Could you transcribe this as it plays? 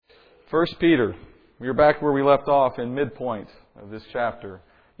First Peter. We are back where we left off in midpoint of this chapter.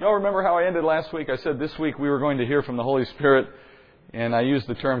 Y'all remember how I ended last week? I said this week we were going to hear from the Holy Spirit, and I used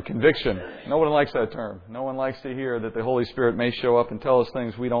the term conviction. No one likes that term. No one likes to hear that the Holy Spirit may show up and tell us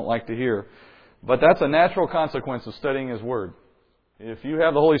things we don't like to hear. But that's a natural consequence of studying His Word. If you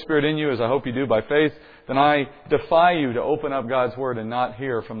have the Holy Spirit in you, as I hope you do by faith, then I defy you to open up God's Word and not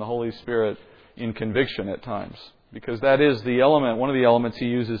hear from the Holy Spirit in conviction at times. Because that is the element, one of the elements He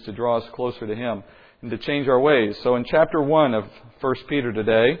uses to draw us closer to Him and to change our ways. So in chapter 1 of 1 Peter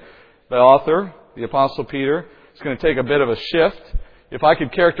today, the author, the Apostle Peter, is going to take a bit of a shift. If I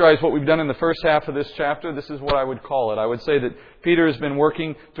could characterize what we've done in the first half of this chapter, this is what I would call it. I would say that Peter has been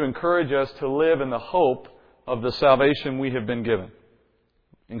working to encourage us to live in the hope of the salvation we have been given.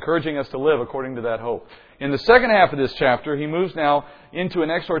 Encouraging us to live according to that hope. In the second half of this chapter, he moves now into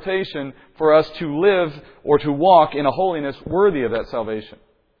an exhortation for us to live or to walk in a holiness worthy of that salvation.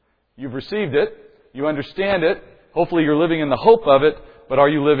 You've received it. You understand it. Hopefully you're living in the hope of it. But are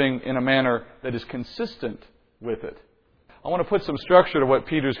you living in a manner that is consistent with it? I want to put some structure to what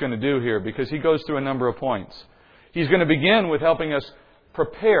Peter's going to do here because he goes through a number of points. He's going to begin with helping us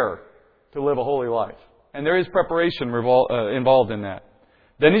prepare to live a holy life. And there is preparation involved in that.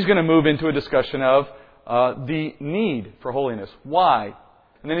 Then he's going to move into a discussion of the need for holiness. Why?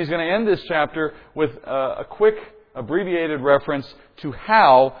 And then he's going to end this chapter with a quick, abbreviated reference to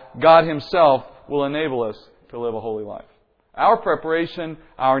how God Himself will enable us to live a holy life. Our preparation,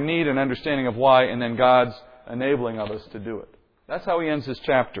 our need and understanding of why, and then God's enabling of us to do it. That's how he ends this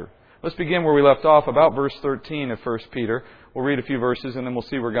chapter. Let's begin where we left off, about verse 13 of 1 Peter. We'll read a few verses and then we'll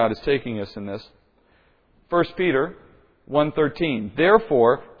see where God is taking us in this. 1 Peter 1:13.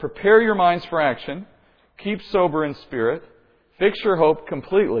 Therefore, prepare your minds for action, keep sober in spirit, fix your hope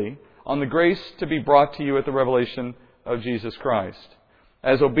completely on the grace to be brought to you at the revelation of Jesus Christ.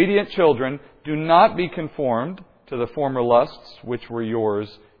 As obedient children, do not be conformed to the former lusts which were yours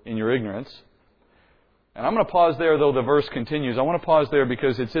in your ignorance. And I'm going to pause there, though the verse continues. I want to pause there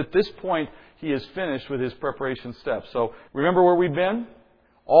because it's at this point he is finished with his preparation steps. So remember where we've been?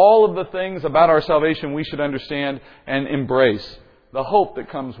 All of the things about our salvation we should understand and embrace. The hope that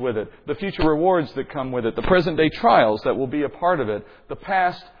comes with it. The future rewards that come with it. The present day trials that will be a part of it. The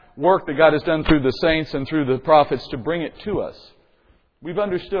past work that God has done through the saints and through the prophets to bring it to us. We've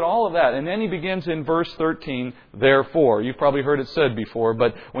understood all of that. And then he begins in verse 13, therefore. You've probably heard it said before,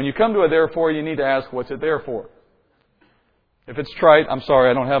 but when you come to a therefore, you need to ask, what's it there for? If it's trite, I'm sorry,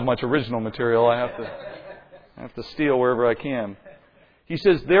 I don't have much original material. I have to steal wherever I can. He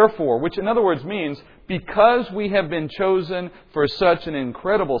says, therefore, which in other words means, because we have been chosen for such an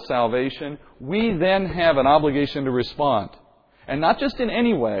incredible salvation, we then have an obligation to respond. And not just in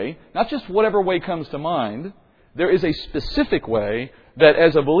any way, not just whatever way comes to mind. There is a specific way that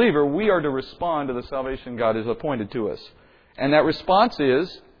as a believer we are to respond to the salvation God has appointed to us. And that response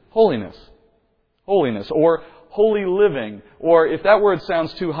is holiness. Holiness, or holy living. Or if that word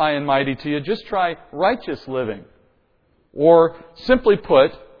sounds too high and mighty to you, just try righteous living. Or simply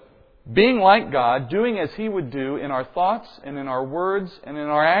put, being like God, doing as He would do in our thoughts and in our words and in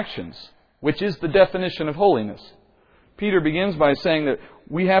our actions, which is the definition of holiness. Peter begins by saying that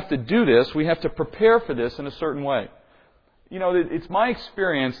we have to do this, we have to prepare for this in a certain way. You know, it's my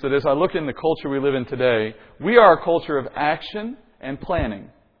experience that as I look in the culture we live in today, we are a culture of action and planning.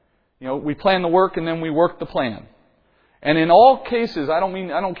 You know, we plan the work and then we work the plan. And in all cases, I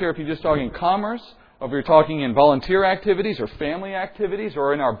don't care if you're just talking commerce, or if you're talking in volunteer activities or family activities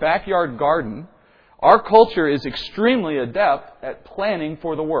or in our backyard garden, our culture is extremely adept at planning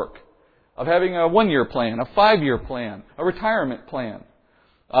for the work. Of having a 1-year plan, a 5-year plan, a retirement plan.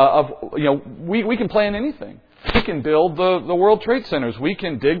 We can plan anything. We can build the World Trade Centers. We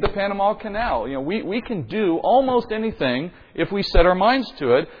can dig the Panama Canal. We can do almost anything if we set our minds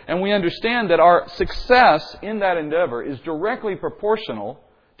to it. And we understand that our success in that endeavor is directly proportional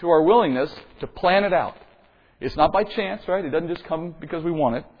to our willingness to plan it out. It's not by chance, right? It doesn't just come because we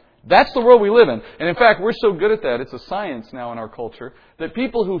want it. That's the world we live in. And in fact, we're so good at that, it's a science now in our culture, that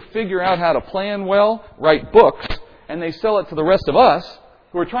people who figure out how to plan well write books, and they sell it to the rest of us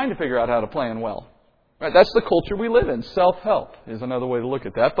who are trying to figure out how to plan well. Right? That's the culture we live in. Self-help is another way to look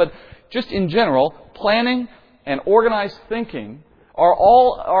at that. But just in general, planning and organized thinking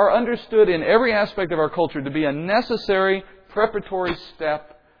are understood in every aspect of our culture to be a necessary preparatory step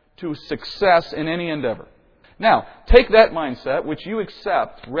to success in any endeavor. Now, take that mindset, which you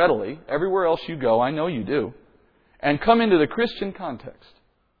accept readily everywhere else you go, I know you do, and come into the Christian context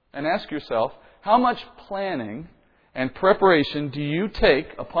and ask yourself, how much planning and preparation do you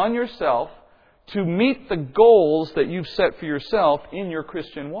take upon yourself to meet the goals that you've set for yourself in your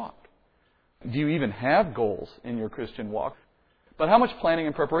Christian walk? Do you even have goals in your Christian walk? But how much planning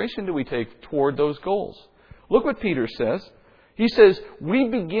and preparation do we take toward those goals? Look what Peter says. He says, we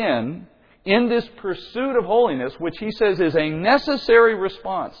begin in this pursuit of holiness, which he says is a necessary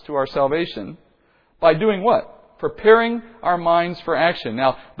response to our salvation, by doing what? Preparing our minds for action.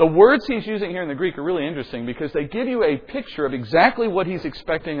 Now, the words he's using here in the Greek are really interesting because they give you a picture of exactly what he's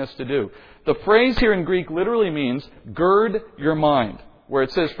expecting us to do. The phrase here in Greek literally means gird your mind. Where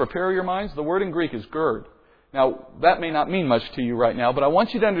it says prepare your minds, the word in Greek is gird. Now, that may not mean much to you right now, but I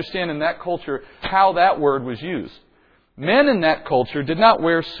want you to understand in that culture how that word was used. Men in that culture did not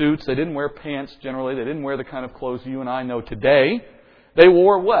wear suits. They didn't wear pants generally. They didn't wear the kind of clothes you and I know today. They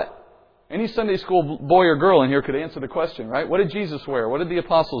wore what? Any Sunday school boy or girl in here could answer the question, right? What did Jesus wear? What did the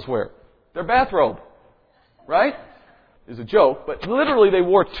apostles wear? Their bathrobe, right? It's a joke, but literally they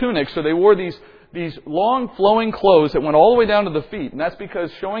wore tunics, or they wore these long flowing clothes that went all the way down to the feet. And that's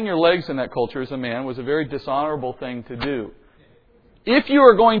because showing your legs in that culture as a man was a very dishonorable thing to do. If you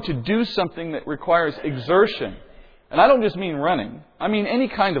are going to do something that requires exertion, and I don't just mean running, I mean any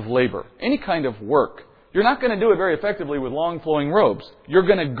kind of labor, any kind of work, you're not going to do it very effectively with long flowing robes. You're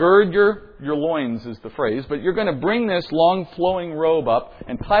going to gird your loins is the phrase, but you're going to bring this long flowing robe up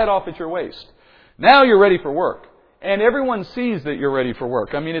and tie it off at your waist. Now you're ready for work. And everyone sees that you're ready for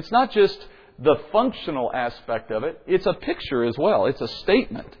work. I mean, it's not just the functional aspect of it. It's a picture as well. It's a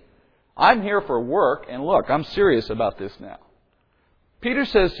statement. I'm here for work, and look, I'm serious about this now. Peter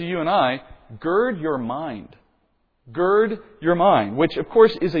says to you and I, gird your mind. Gird your mind, which of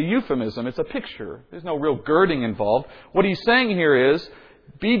course is a euphemism. It's a picture. There's no real girding involved. What he's saying here is,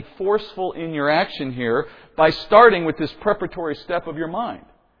 be forceful in your action here by starting with this preparatory step of your mind.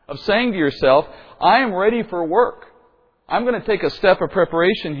 Of saying to yourself, I am ready for work. I'm going to take a step of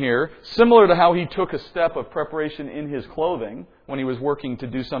preparation here, similar to how he took a step of preparation in his clothing when he was working to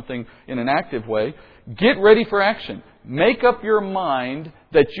do something in an active way. Get ready for action. Make up your mind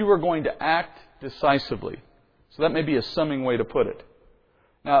that you are going to act decisively. So that may be a summing way to put it.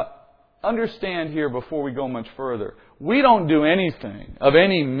 Now, understand here before we go much further, we don't do anything of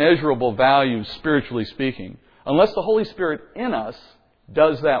any measurable value, spiritually speaking, unless the Holy Spirit in us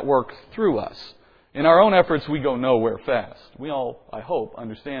does that work through us. In our own efforts, we go nowhere fast. We all, I hope,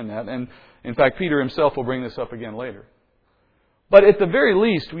 understand that. And in fact, Peter himself will bring this up again later. But at the very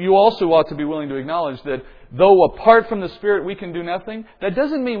least, you also ought to be willing to acknowledge that though apart from the Spirit we can do nothing, that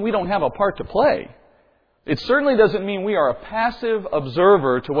doesn't mean we don't have a part to play. It certainly doesn't mean we are a passive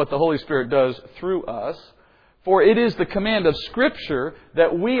observer to what the Holy Spirit does through us. For it is the command of Scripture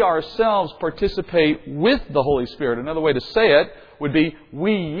that we ourselves participate with the Holy Spirit. Another way to say it would be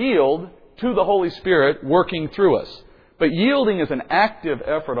we yield to the Holy Spirit working through us. But yielding is an active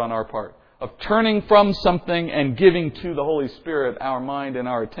effort on our part of turning from something and giving to the Holy Spirit our mind and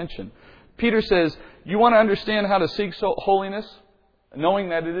our attention. Peter says, you want to understand how to seek holiness, knowing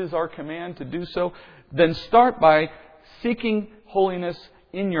that it is our command to do so? Then start by seeking holiness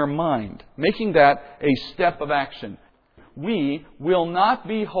in your mind, making that a step of action. We will not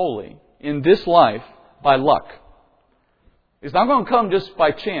be holy in this life by luck. It's not going to come just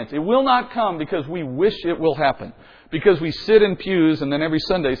by chance. It will not come because we wish it will happen. Because we sit in pews and then every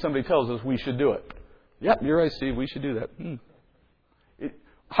Sunday somebody tells us we should do it. Yep, you're right, Steve, we should do that.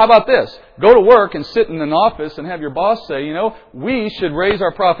 How about this? Go to work and sit in an office and have your boss say, we should raise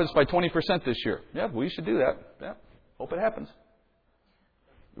our profits by 20% this year. Yeah, we should do that. Yeah, hope it happens.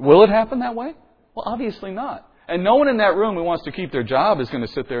 Will it happen that way? Well, obviously not. And no one in that room who wants to keep their job is going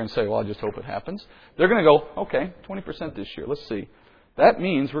to sit there and say, well, I just hope it happens. They're going to go, okay, 20% this year. Let's see. That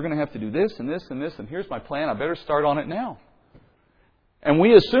means we're going to have to do this and this and this, and here's my plan. I better start on it now. And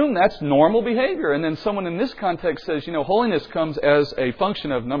we assume that's normal behavior. And then someone in this context says, holiness comes as a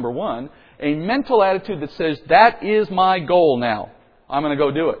function of, number one, a mental attitude that says, that is my goal now. I'm going to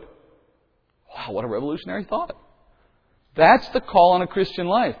go do it. Wow, what a revolutionary thought. That's the call on a Christian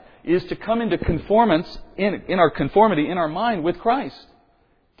life, is to come into conformance, in our conformity in our mind with Christ.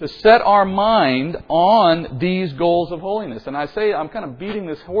 To set our mind on these goals of holiness. And I say, I'm kind of beating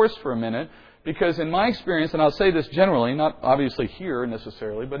this horse for a minute, because in my experience, and I'll say this generally, not obviously here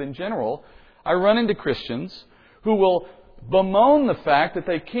necessarily, but in general, I run into Christians who will bemoan the fact that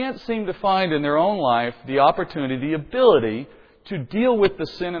they can't seem to find in their own life the opportunity, the ability to deal with the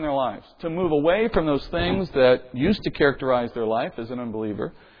sin in their lives, to move away from those things that used to characterize their life as an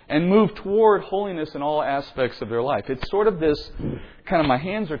unbeliever, and move toward holiness in all aspects of their life. It's sort of this kind of my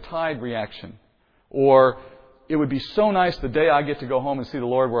hands are tied reaction. Or it would be so nice the day I get to go home and see the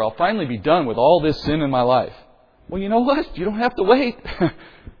Lord where I'll finally be done with all this sin in my life. Well, you know what? You don't have to wait.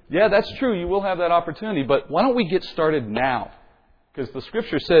 Yeah, that's true. You will have that opportunity. But why don't we get started now? Because the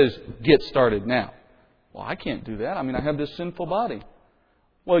Scripture says, get started now. Well, I can't do that. I mean, I have this sinful body.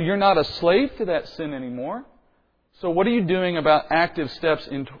 Well, you're not a slave to that sin anymore. So what are you doing about active steps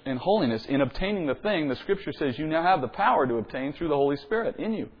in holiness, in obtaining the thing the Scripture says you now have the power to obtain through the Holy Spirit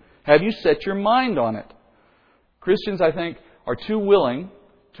in you? Have you set your mind on it? Christians, I think, are too willing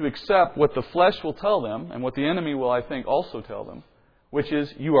to accept what the flesh will tell them and what the enemy will, I think, also tell them, which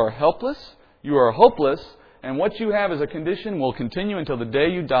is you are helpless, you are hopeless, and what you have as a condition will continue until the day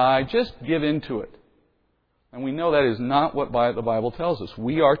you die. Just give in to it. And we know that is not what the Bible tells us.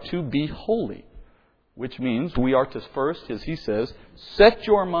 We are to be holy, which means we are to first, as he says, set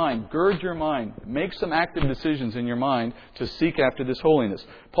your mind, gird your mind, make some active decisions in your mind to seek after this holiness.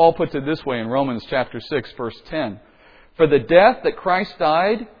 Paul puts it this way in Romans chapter 6, verse 10. For the death that Christ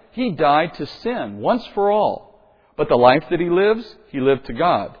died, he died to sin once for all. But the life that he lived to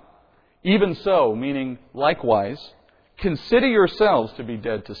God. Even so, meaning likewise, consider yourselves to be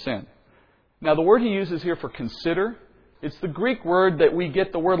dead to sin. Now the word he uses here for consider, it's the Greek word that we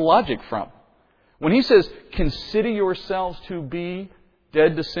get the word logic from. When he says, consider yourselves to be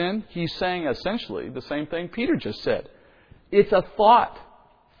dead to sin, he's saying essentially the same thing Peter just said. It's a thought.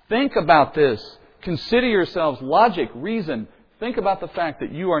 Think about this. Consider yourselves, logic, reason. Think about the fact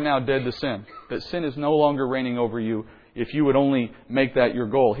that you are now dead to sin. That sin is no longer reigning over you if you would only make that your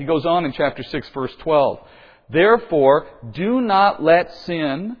goal. He goes on in chapter 6, verse 12. Therefore, do not let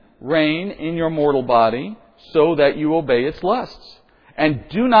sin reign in your mortal body so that you obey its lusts. And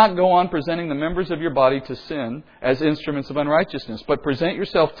do not go on presenting the members of your body to sin as instruments of unrighteousness, but present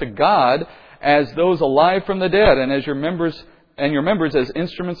yourself to God as those alive from the dead, and as your members as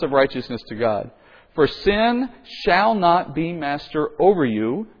instruments of righteousness to God. For sin shall not be master over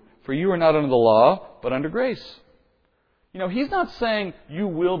you, for you are not under the law, but under grace. You know, he's not saying you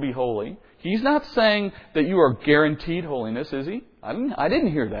will be holy. He's not saying that you are guaranteed holiness, is he? I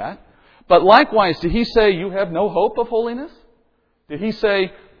didn't hear that. But likewise, did he say you have no hope of holiness? Did he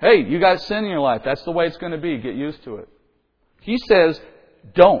say, hey, you got sin in your life. That's the way it's going to be. Get used to it. He says,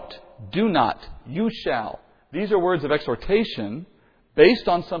 don't, do not, you shall. These are words of exhortation based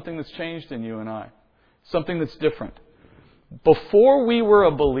on something that's changed in you and I. Something that's different. Before we were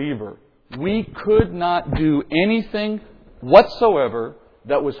a believer, we could not do anything whatsoever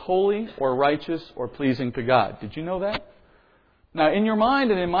that was holy or righteous or pleasing to God. Did you know that? Now, in your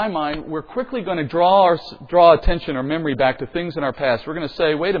mind and in my mind, we're quickly going to draw attention or memory back to things in our past. We're going to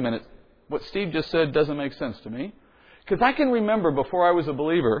say, wait a minute, what Steve just said doesn't make sense to me. Because I can remember before I was a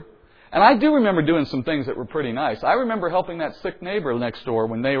believer, and I do remember doing some things that were pretty nice. I remember helping that sick neighbor next door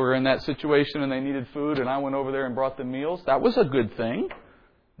when they were in that situation and they needed food, and I went over there and brought them meals. That was a good thing.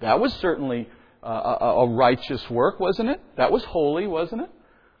 That was certainly a righteous work, wasn't it? That was holy, wasn't it?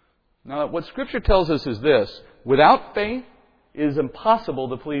 Now, what Scripture tells us is this. Without faith, it is impossible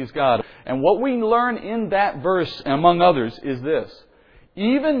to please God. And what we learn in that verse, among others, is this.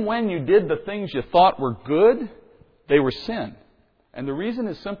 Even when you did the things you thought were good, they were sin. And the reason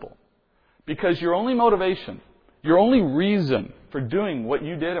is simple. Because your only motivation, your only reason for doing what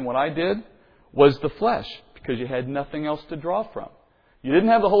you did and what I did was the flesh. Because you had nothing else to draw from. You didn't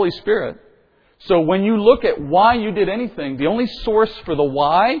have the Holy Spirit. So when you look at why you did anything, the only source for the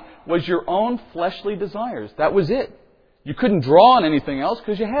why was your own fleshly desires. That was it. You couldn't draw on anything else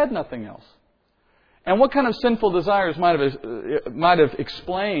because you had nothing else. And what kind of sinful desires might have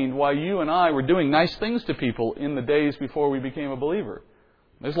explained why you and I were doing nice things to people in the days before we became a believer?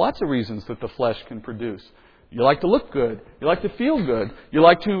 There's lots of reasons that the flesh can produce. You like to look good. You like to feel good. You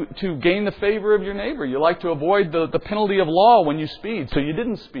like to gain the favor of your neighbor. You like to avoid the penalty of law when you speed, so you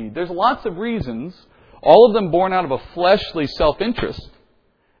didn't speed. There's lots of reasons, all of them born out of a fleshly self-interest,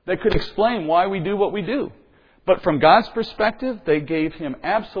 that could explain why we do what we do. But from God's perspective, they gave Him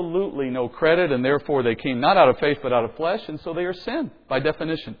absolutely no credit, and therefore they came not out of faith but out of flesh, and so they are sin by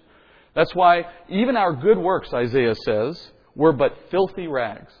definition. That's why even our good works, Isaiah says, were but filthy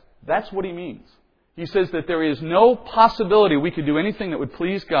rags. That's what he means. He says that there is no possibility we could do anything that would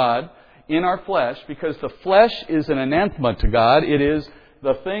please God in our flesh, because the flesh is an anathema to God. It is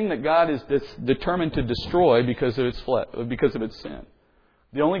the thing that God is determined to destroy because of its sin.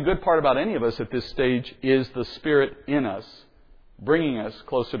 The only good part about any of us at this stage is the Spirit in us, bringing us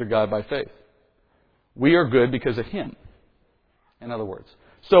closer to God by faith. We are good because of Him, in other words.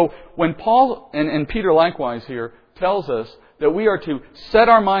 So when Paul and Peter likewise here tells us that we are to set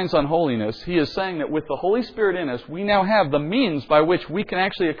our minds on holiness, he is saying that with the Holy Spirit in us, we now have the means by which we can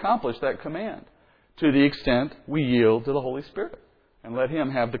actually accomplish that command, to the extent we yield to the Holy Spirit and let Him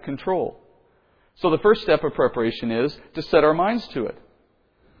have the control. So the first step of preparation is to set our minds to it.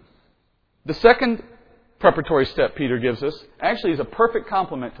 The second preparatory step Peter gives us actually is a perfect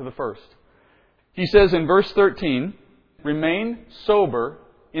complement to the first. He says in verse 13, remain sober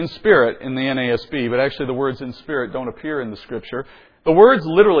in spirit in the NASB, but actually the words in spirit don't appear in the Scripture. The word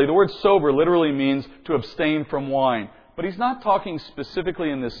sober literally means to abstain from wine. But he's not talking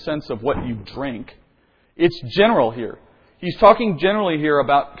specifically in this sense of what you drink. It's general here. He's talking generally here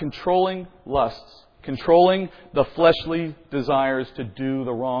about controlling lusts, controlling the fleshly desires to do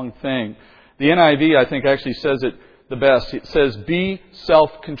the wrong thing. The NIV, I think, actually says it the best. It says, be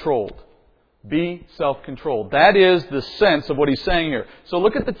self-controlled. Be self-controlled. That is the sense of what he's saying here. So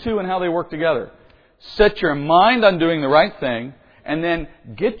look at the two and how they work together. Set your mind on doing the right thing, and then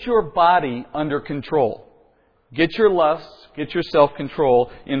get your body under control. Get your lusts, get your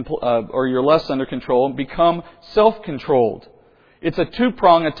self-control, or your lusts under control, and become self-controlled. It's a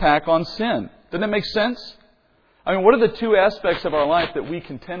two-prong attack on sin. Doesn't that make sense? I mean, what are the two aspects of our life that we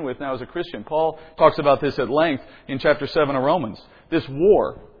contend with now as a Christian? Paul talks about this at length in chapter 7 of Romans. This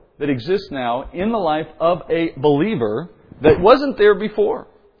war that exists now in the life of a believer that wasn't there before.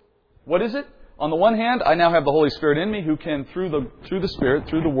 What is it? On the one hand, I now have the Holy Spirit in me who can, through the Spirit,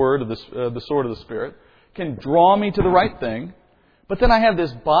 through the word of the sword of the Spirit, can draw me to the right thing. But then I have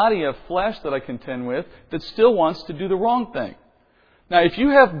this body of flesh that I contend with that still wants to do the wrong thing. Now, if you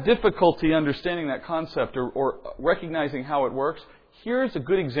have difficulty understanding that concept or recognizing how it works, here's a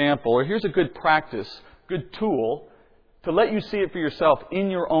good example, or here's a good practice, good tool to let you see it for yourself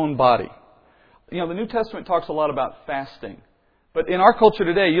in your own body. You know, the New Testament talks a lot about fasting. But in our culture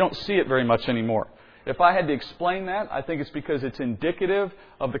today, you don't see it very much anymore. If I had to explain that, I think it's because it's indicative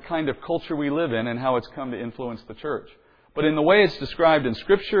of the kind of culture we live in and how it's come to influence the church. But in the way it's described in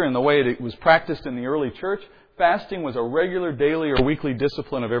Scripture and the way it was practiced in the early church, fasting was a regular daily or weekly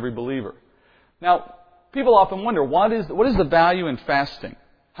discipline of every believer. Now, people often wonder, what is the value in fasting?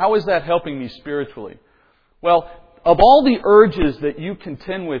 How is that helping me spiritually? Well, of all the urges that you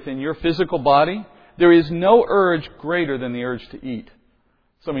contend with in your physical body, there is no urge greater than the urge to eat.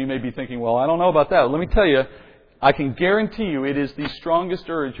 Some of you may be thinking, well, I don't know about that. Let me tell you, I can guarantee you it is the strongest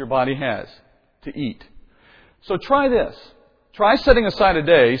urge your body has, to eat. So try this. Try setting aside a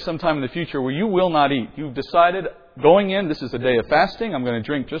day sometime in the future where you will not eat. You've decided going in, this is a day of fasting. I'm going to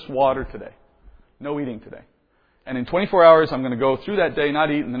drink just water today. No eating today. And in 24 hours, I'm going to go through that day,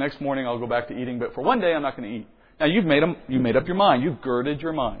 not eat, and the next morning I'll go back to eating. But for one day, I'm not going to eat. Now, you made up your mind. You've girded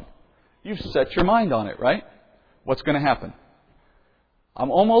your mind. You've set your mind on it, right? What's going to happen? I'm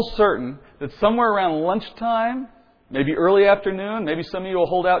almost certain that somewhere around lunchtime, maybe early afternoon, maybe some of you will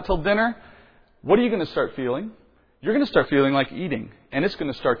hold out till dinner. What are you going to start feeling? You're going to start feeling like eating. And it's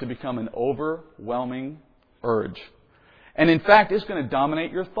going to start to become an overwhelming urge. And in fact, it's going to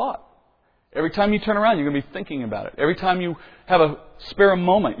dominate your thought. Every time you turn around, you're going to be thinking about it. Every time you have a spare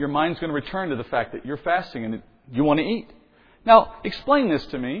moment, your mind's going to return to the fact that you're fasting and you want to eat. Now, explain this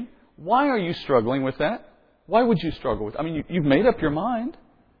to me. Why are you struggling with that? Why would you struggle with it? I mean, you've made up your mind.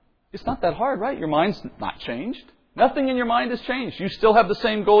 It's not that hard, right? Your mind's not changed. Nothing in your mind has changed. You still have the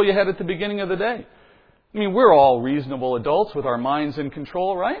same goal you had at the beginning of the day. I mean, we're all reasonable adults with our minds in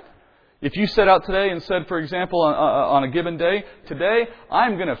control, right? If you set out today and said, for example, on a given day, today,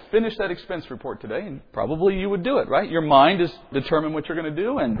 I'm going to finish that expense report today, and probably you would do it, right? Your mind has determined what you're going to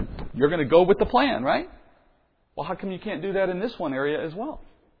do, and you're going to go with the plan, right? Well, how come you can't do that in this one area as well?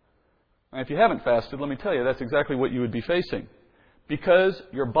 And if you haven't fasted, let me tell you, that's exactly what you would be facing. Because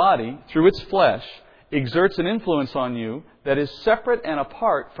your body, through its flesh, exerts an influence on you that is separate and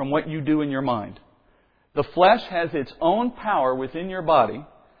apart from what you do in your mind. The flesh has its own power within your body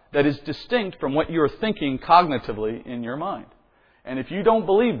that is distinct from what you're thinking cognitively in your mind. And if you don't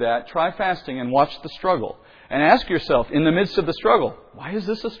believe that, try fasting and watch the struggle. And ask yourself, in the midst of the struggle, why is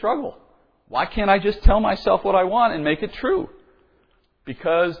this a struggle? Why can't I just tell myself what I want and make it true?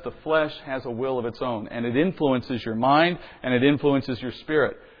 Because the flesh has a will of its own, and it influences your mind, and it influences your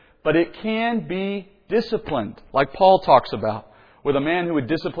spirit. But it can be disciplined, like Paul talks about, with a man who would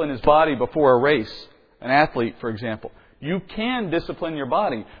discipline his body before a race, an athlete, for example. You can discipline your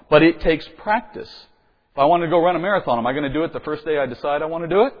body, but it takes practice. If I want to go run a marathon, am I going to do it the first day I decide I want to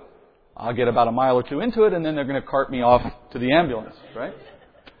do it? I'll get about a mile or two into it, and then they're going to cart me off to the ambulance, right?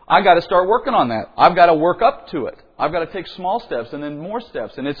 I've got to start working on that. I've got to work up to it. I've got to take small steps and then more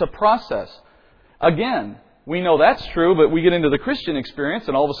steps, and it's a process. Again, we know that's true, but we get into the Christian experience,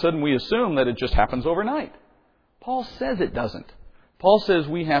 and all of a sudden we assume that it just happens overnight. Paul says it doesn't. Paul says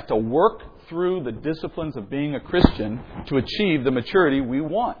we have to work through the disciplines of being a Christian to achieve the maturity we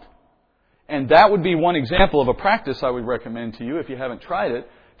want. And that would be one example of a practice I would recommend to you if you haven't tried it.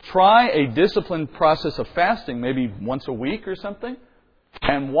 Try a disciplined process of fasting, maybe once a week or something.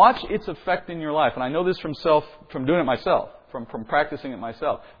 and watch its effect in your life. And I know this from doing it myself, from practicing it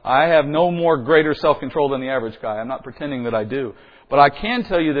myself. I have no more greater self-control than the average guy. I'm not pretending that I do. But I can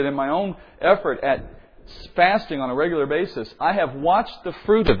tell you that in my own effort at fasting on a regular basis, I have watched the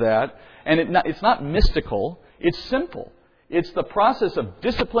fruit of that, and it's not mystical, it's simple. It's the process of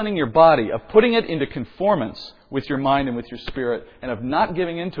disciplining your body, of putting it into conformance with your mind and with your spirit, and of not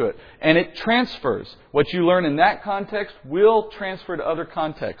giving into it. And it transfers. What you learn in that context will transfer to other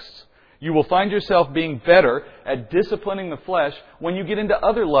contexts. You will find yourself being better at disciplining the flesh when you get into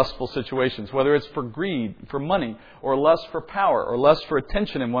other lustful situations, whether it's for greed, for money, or lust for power, or lust for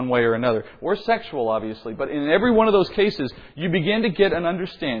attention in one way or another, or sexual, obviously. But in every one of those cases, you begin to get an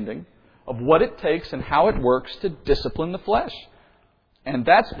understanding of what it takes and how it works to discipline the flesh. And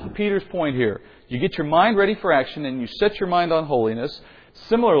that's Peter's point here. You get your mind ready for action and you set your mind on holiness.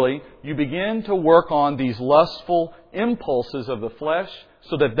 Similarly, you begin to work on these lustful impulses of the flesh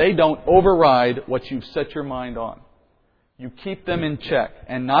so that they don't override what you've set your mind on. You keep them in check.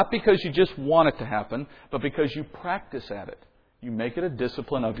 And not because you just want it to happen, but because you practice at it. You make it a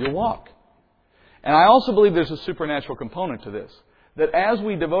discipline of your walk. And I also believe there's a supernatural component to this. That as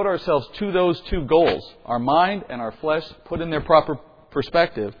we devote ourselves to those two goals, our mind and our flesh put in their proper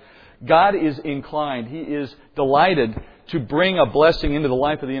perspective, God is inclined, He is delighted to bring a blessing into the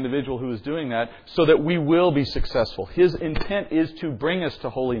life of the individual who is doing that so that we will be successful. His intent is to bring us to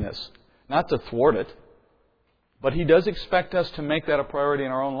holiness, not to thwart it. But He does expect us to make that a priority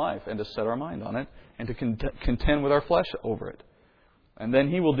in our own life and to set our mind on it and to contend with our flesh over it. And then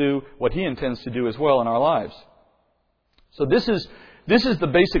He will do what He intends to do as well in our lives. So this is the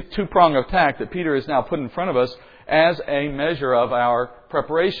basic two-prong attack that Peter has now put in front of us as a measure of our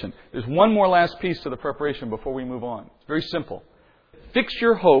preparation. There's one more last piece to the preparation before we move on. It's very simple. Fix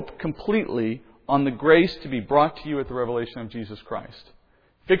your hope completely on the grace to be brought to you at the revelation of Jesus Christ.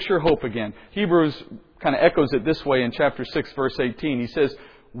 Fix your hope again. Hebrews kind of echoes it this way in chapter 6, verse 18. He says,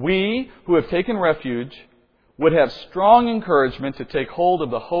 "We who have taken refuge would have strong encouragement to take hold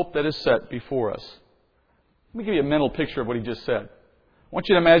of the hope that is set before us." Let me give you a mental picture of what he just said. I want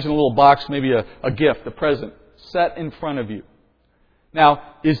you to imagine a little box, maybe a gift, a present, set in front of you. Now,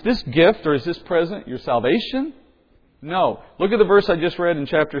 is this gift or is this present your salvation? No. Look at the verse I just read in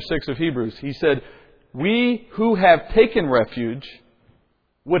chapter 6 of Hebrews. He said, "We who have taken refuge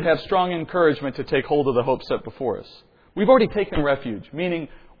would have strong encouragement to take hold of the hope set before us." We've already taken refuge, meaning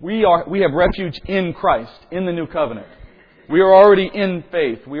we have refuge in Christ, in the new covenant. We are already in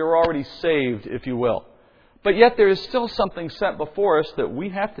faith. We are already saved, if you will. But yet there is still something set before us that we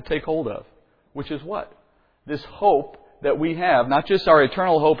have to take hold of, which is what? This hope that we have, not just our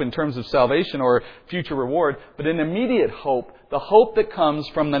eternal hope in terms of salvation or future reward, but an immediate hope, the hope that comes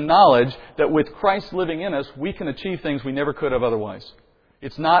from the knowledge that with Christ living in us, we can achieve things we never could have otherwise.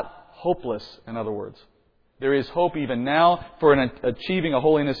 It's not hopeless, in other words. There is hope even now for achieving a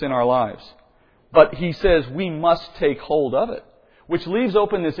holiness in our lives. But he says we must take hold of it, which leaves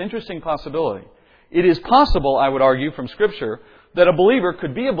open this interesting possibility. It is possible, I would argue, from Scripture, that a believer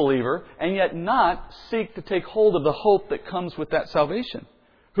could be a believer and yet not seek to take hold of the hope that comes with that salvation.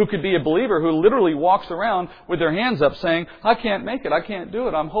 Who could be a believer who literally walks around with their hands up saying, "I can't make it, I can't do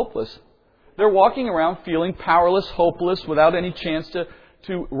it, I'm hopeless." They're walking around feeling powerless, hopeless, without any chance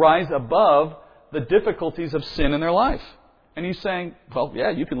to rise above the difficulties of sin in their life. And he's saying, well, yeah,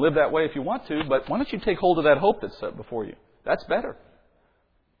 you can live that way if you want to, but why don't you take hold of that hope that's set before you? That's better.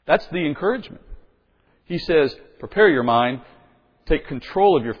 That's the encouragement. He says, prepare your mind, take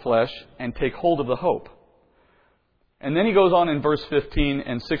control of your flesh, and take hold of the hope. And then he goes on in verse 15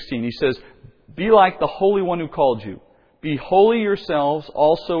 and 16. He says, be like the Holy One who called you. Be holy yourselves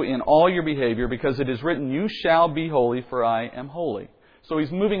also in all your behavior, because it is written, you shall be holy, for I am holy. So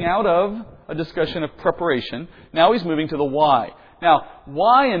he's moving out of a discussion of preparation. Now he's moving to the why. Now,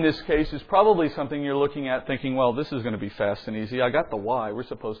 why in this case is probably something you're looking at thinking, well, this is going to be fast and easy. I got the why. We're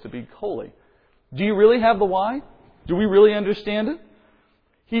supposed to be holy. Do you really have the why? Do we really understand it?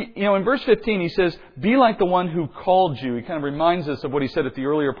 In verse 15, he says, be like the one who called you. He kind of reminds us of what he said at the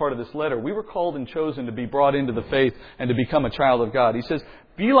earlier part of this letter. We were called and chosen to be brought into the faith and to become a child of God. He says,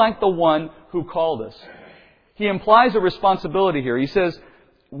 be like the one who called us. He implies a responsibility here. He says,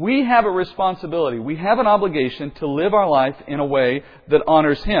 we have a responsibility. We have an obligation to live our life in a way that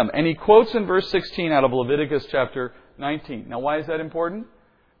honors Him. And he quotes in verse 16 out of Leviticus chapter 19. Now, why is that important?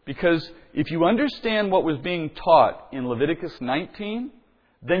 Because if you understand what was being taught in Leviticus 19,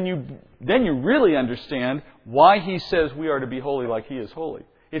 then you really understand why he says we are to be holy like He is holy.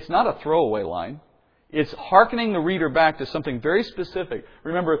 It's not a throwaway line. It's hearkening the reader back to something very specific.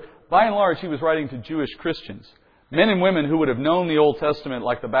 Remember, by and large, he was writing to Jewish Christians. Men and women who would have known the Old Testament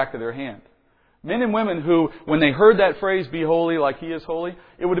like the back of their hand. Men and women who, when they heard that phrase, be holy like He is holy,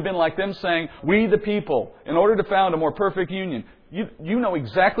 it would have been like them saying, we the people, in order to found a more perfect union. You know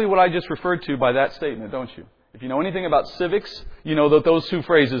exactly what I just referred to by that statement, don't you? If you know anything about civics, you know that those two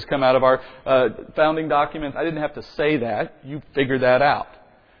phrases come out of our founding document. I didn't have to say that. You figured that out.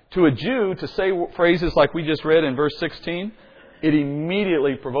 To a Jew, to say phrases like we just read in verse 16, it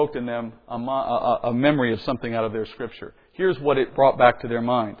immediately provoked in them a memory of something out of their Scripture. Here's what it brought back to their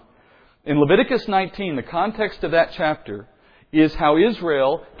mind. In Leviticus 19, the context of that chapter is how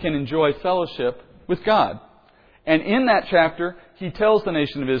Israel can enjoy fellowship with God. And in that chapter, He tells the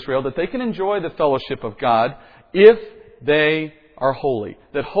nation of Israel that they can enjoy the fellowship of God if they are holy.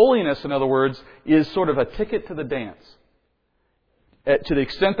 That holiness, in other words, is sort of a ticket to the dance. To the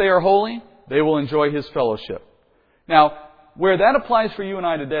extent they are holy, they will enjoy His fellowship. Now, where that applies for you and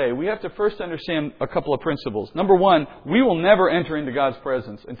I today, we have to first understand a couple of principles. Number one, we will never enter into God's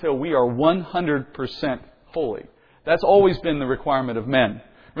presence until we are 100% holy. That's always been the requirement of men.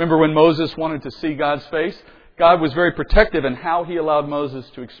 Remember when Moses wanted to see God's face? God was very protective in how He allowed Moses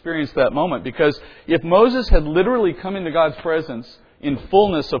to experience that moment. Because if Moses had literally come into God's presence in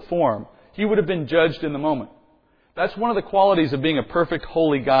fullness of form, he would have been judged in the moment. That's one of the qualities of being a perfect,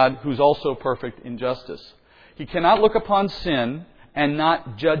 holy God who's also perfect in justice. He cannot look upon sin and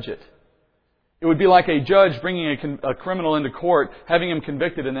not judge it. It would be like a judge bringing a criminal into court, having him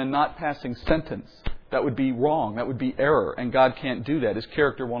convicted, and then not passing sentence. That would be wrong. That would be error. And God can't do that. His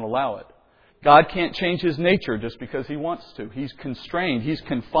character won't allow it. God can't change His nature just because He wants to. He's constrained. He's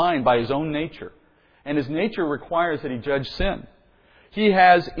confined by His own nature. And His nature requires that He judge sin. He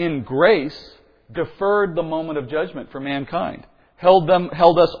has, in grace, deferred the moment of judgment for mankind. Held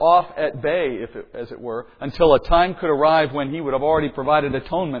us off at bay, as it were, until a time could arrive when He would have already provided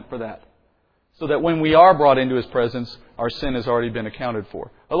atonement for that. So that when we are brought into His presence, our sin has already been accounted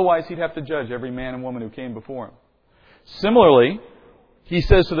for. Otherwise, He'd have to judge every man and woman who came before Him. Similarly, He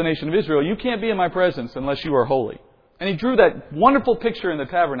says to the nation of Israel, you can't be in my presence unless you are holy. And He drew that wonderful picture in the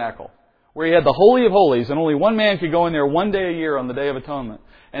tabernacle, where He had the Holy of Holies, and only one man could go in there one day a year on the Day of Atonement.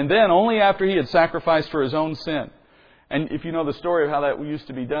 And then only after he had sacrificed for his own sin. And if you know the story of how that used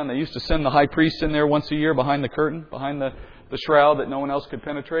to be done, they used to send the high priest in there once a year behind the curtain, behind the shroud that no one else could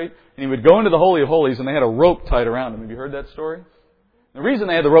penetrate. And he would go into the Holy of Holies and they had a rope tied around him. Have you heard that story? The reason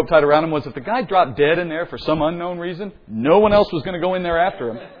they had the rope tied around him was if the guy dropped dead in there for some unknown reason, no one else was going to go in there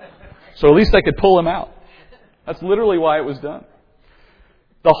after him. So at least they could pull him out. That's literally why it was done.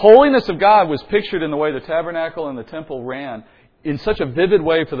 The holiness of God was pictured in the way the tabernacle and the temple ran in such a vivid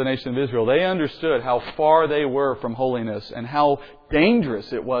way for the nation of Israel. They understood how far they were from holiness and how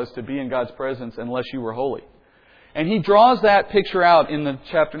dangerous it was to be in God's presence unless you were holy. And He draws that picture out in the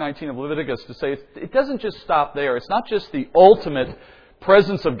chapter 19 of Leviticus to say it doesn't just stop there. It's not just the ultimate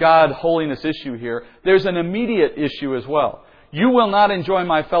presence of God holiness issue here. There's an immediate issue as well. You will not enjoy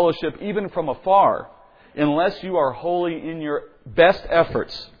my fellowship even from afar unless you are holy in your best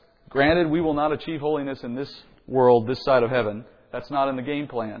efforts. Granted, we will not achieve holiness in this world, this side of heaven. That's not in the game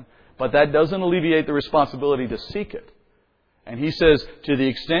plan. But that doesn't alleviate the responsibility to seek it. And He says, to the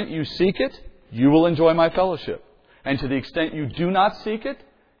extent you seek it, you will enjoy my fellowship. And to the extent you do not seek it,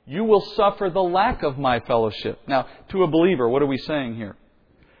 you will suffer the lack of my fellowship. Now, to a believer, what are we saying here?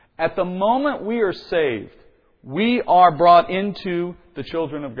 At the moment we are saved, we are brought into the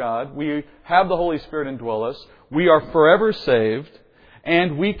children of God. We have the Holy Spirit indwell us. We are forever saved.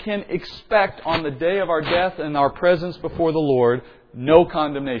 And we can expect on the day of our death and our presence before the Lord, no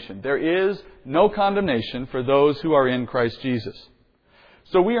condemnation. There is no condemnation for those who are in Christ Jesus.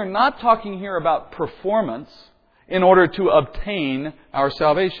 So we are not talking here about performance in order to obtain our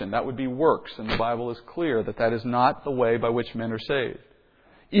salvation. That would be works, and the Bible is clear that that is not the way by which men are saved.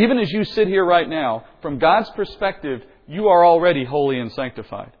 Even as you sit here right now, from God's perspective, you are already holy and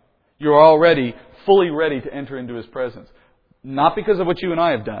sanctified. You are already fully ready to enter into His presence. Not because of what you and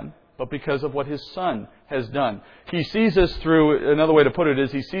I have done, but because of what His Son has done. He sees us through, another way to put it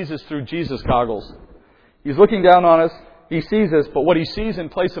is, He sees us through Jesus' goggles. He's looking down on us, He sees us, but what He sees in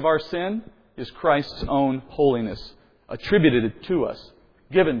place of our sin is Christ's own holiness, attributed to us,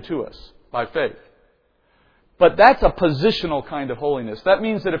 given to us by faith. But that's a positional kind of holiness. That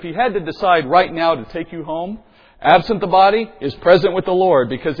means that if He had to decide right now to take you home, absent the body is present with the Lord,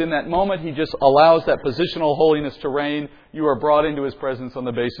 because in that moment He just allows that positional holiness to reign. You are brought into His presence on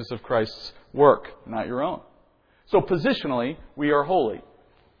the basis of Christ's work, not your own. So positionally, we are holy.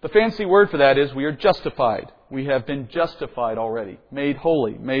 The fancy word for that is we are justified. We have been justified already, made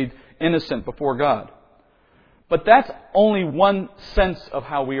holy, made innocent before God. But that's only one sense of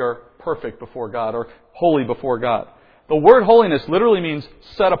how we are perfect before God, or holy before God. The word holiness literally means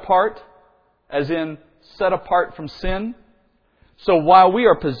set apart, as in set apart from sin. So while we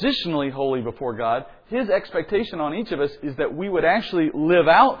are positionally holy before God, His expectation on each of us is that we would actually live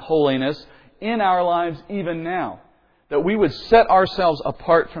out holiness in our lives even now. That we would set ourselves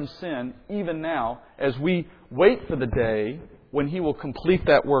apart from sin even now as we wait for the day when He will complete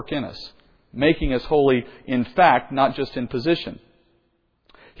that work in us, making us holy in fact, not just in position.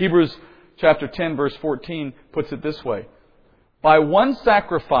 Hebrews chapter 10, verse 14 puts it this way. By one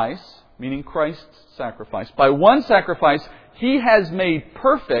sacrifice, meaning Christ's sacrifice, by one sacrifice He has made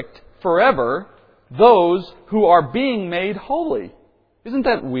perfect forever those who are being made holy. Isn't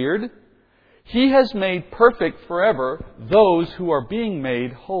that weird? He has made perfect forever those who are being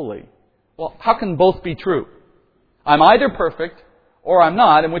made holy. Well, how can both be true? I'm either perfect or I'm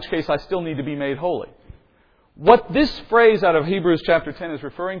not, in which case I still need to be made holy. What this phrase out of Hebrews chapter 10 is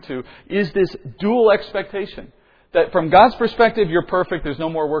referring to is this dual expectation. That from God's perspective, you're perfect, there's no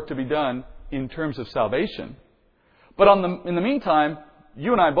more work to be done in terms of salvation. But in the meantime,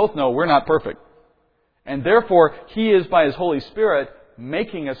 you and I both know we're not perfect. And therefore, He is, by His Holy Spirit,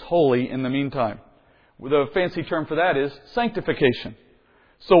 making us holy in the meantime. The fancy term for that is sanctification.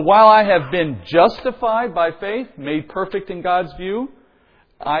 So while I have been justified by faith, made perfect in God's view,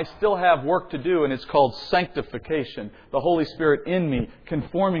 I still have work to do, and it's called sanctification. The Holy Spirit in me,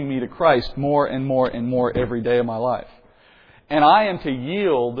 conforming me to Christ more and more and more every day of my life. And I am to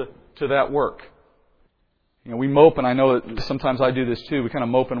yield to that work. We mope, and I know that sometimes I do this too. We kind of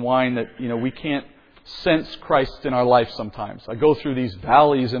mope and whine that, we can't sense Christ in our life sometimes. I go through these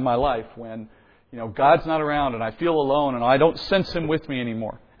valleys in my life when, God's not around and I feel alone and I don't sense Him with me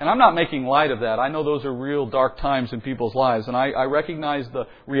anymore. And I'm not making light of that. I know those are real dark times in people's lives, and I recognize the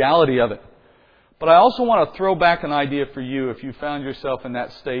reality of it. But I also want to throw back an idea for you if you found yourself in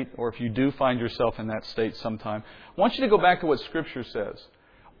that state, or if you do find yourself in that state sometime. I want you to go back to what Scripture says.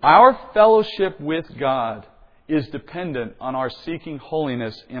 Our fellowship with God is dependent on our seeking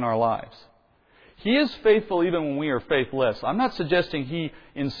holiness in our lives. He is faithful even when we are faithless. I'm not suggesting He,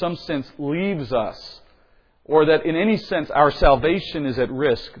 in some sense, leaves us, or that in any sense our salvation is at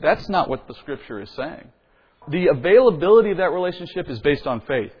risk. That's not what the Scripture is saying. The availability of that relationship is based on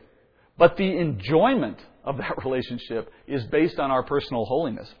faith. But the enjoyment of that relationship is based on our personal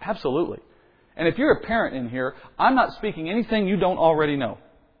holiness. Absolutely. And if you're a parent in here, I'm not speaking anything you don't already know.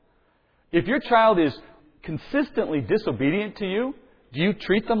 If your child is consistently disobedient to you, do you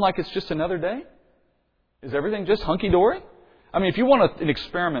treat them like it's just another day? Is everything just hunky-dory? I mean, if you want an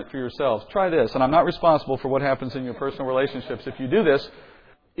experiment for yourselves, try this. And I'm not responsible for what happens in your personal relationships if you do this.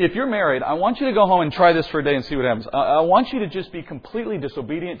 If you're married, I want you to go home and try this for a day and see what happens. I want you to just be completely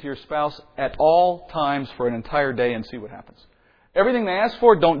disobedient to your spouse at all times for an entire day and see what happens. Everything they ask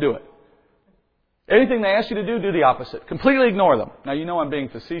for, don't do it. Anything they ask you to do, do the opposite. Completely ignore them. Now, you know I'm being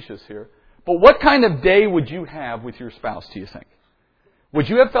facetious here. But what kind of day would you have with your spouse, do you think? Would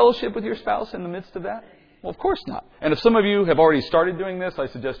you have fellowship with your spouse in the midst of that? Well, of course not. And if some of you have already started doing this, I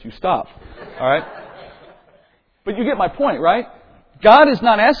suggest you stop. All right? But you get my point, right? God is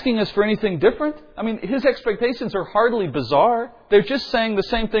not asking us for anything different. I mean, His expectations are hardly bizarre. They're just saying the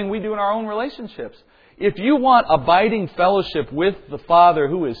same thing we do in our own relationships. If you want abiding fellowship with the Father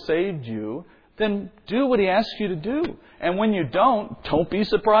who has saved you, then do what He asks you to do. And when you don't be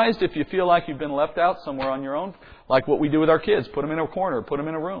surprised if you feel like you've been left out somewhere on your own, like what we do with our kids. Put them in a corner, put them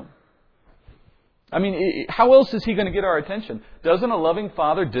in a room. I mean, how else is He going to get our attention? Doesn't a loving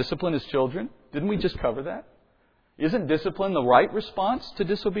father discipline his children? Didn't we just cover that? Isn't discipline the right response to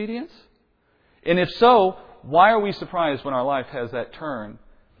disobedience? And if so, why are we surprised when our life has that turn?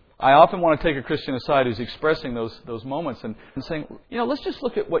 I often want to take a Christian aside who's expressing those moments and saying, let's just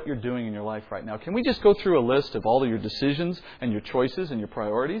look at what you're doing in your life right now. Can we just go through a list of all of your decisions and your choices and your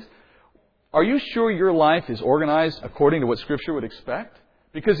priorities? Are you sure your life is organized according to what Scripture would expect?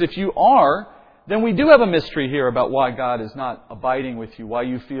 Because if you are, then we do have a mystery here about why God is not abiding with you, why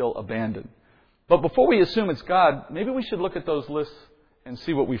you feel abandoned. But before we assume it's God, maybe we should look at those lists and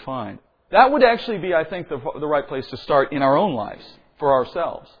see what we find. That would actually be, I think, the right place to start in our own lives, for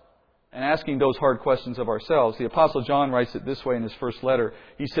ourselves, and asking those hard questions of ourselves. The Apostle John writes it this way in his first letter.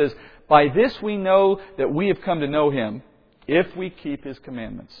 He says, "By this we know that we have come to know Him, if we keep His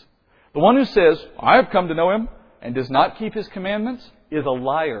commandments. The one who says, 'I have come to know Him,' and does not keep His commandments is a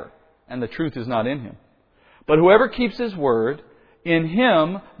liar, and the truth is not in him. But whoever keeps His word, in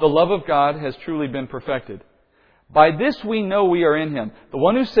him the love of God has truly been perfected. By this we know we are in Him. The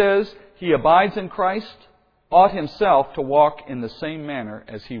one who says he abides in Christ ought himself to walk in the same manner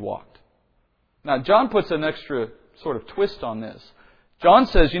as He walked." Now, John puts an extra sort of twist on this. John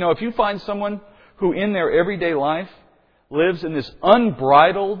says, if you find someone who in their everyday life lives in this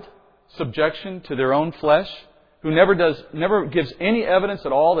unbridled subjection to their own flesh, who never gives any evidence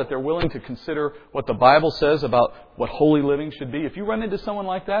at all that they're willing to consider what the Bible says about what holy living should be. If you run into someone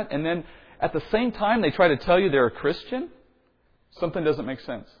like that, and then at the same time they try to tell you they're a Christian, something doesn't make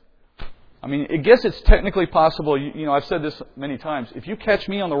sense. I mean, I guess it's technically possible. I've said this many times. If you catch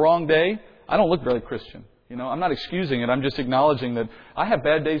me on the wrong day, I don't look very Christian. I'm not excusing it. I'm just acknowledging that I have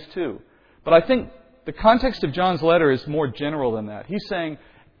bad days too. But I think the context of John's letter is more general than that. He's saying,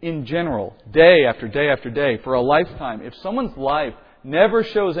 in general, day after day after day, for a lifetime, if someone's life never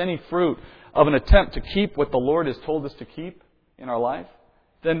shows any fruit of an attempt to keep what the Lord has told us to keep in our life,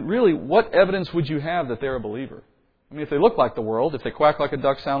 then really, what evidence would you have that they're a believer? I mean, if they look like the world, if they quack like a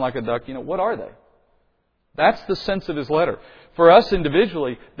duck, sound like a duck, what are they? That's the sense of his letter. For us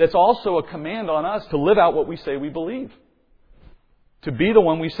individually, that's also a command on us to live out what we say we believe. To be the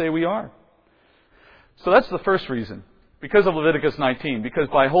one we say we are. So that's the first reason. Because of Leviticus 19. Because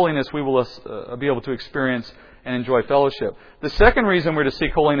by holiness we will be able to experience and enjoy fellowship. The second reason we're to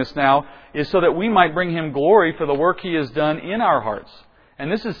seek holiness now is so that we might bring Him glory for the work He has done in our hearts.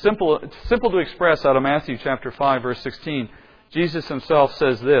 And this is simple to express out of Matthew chapter 5, verse 16. Jesus Himself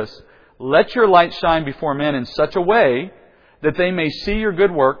says this, "Let your light shine before men in such a way that they may see your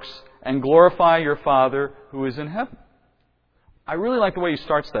good works and glorify your Father who is in heaven." I really like the way he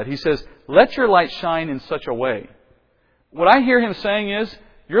starts that. He says, "Let your light shine in such a way." What I hear him saying is,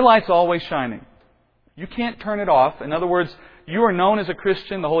 your light's always shining. You can't turn it off. In other words, you are known as a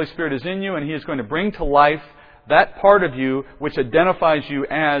Christian. The Holy Spirit is in you, and He is going to bring to life that part of you which identifies you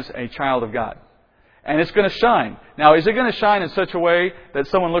as a child of God. And it's going to shine. Now, is it going to shine in such a way that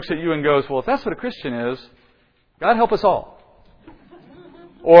someone looks at you and goes, well, if that's what a Christian is, God help us all?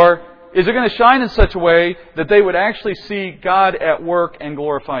 Or is it going to shine in such a way that they would actually see God at work and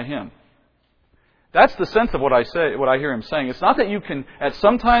glorify Him? That's the sense of what I hear him saying. It's not that you can at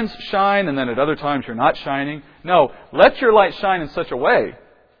some times shine and then at other times you're not shining. No, let your light shine in such a way,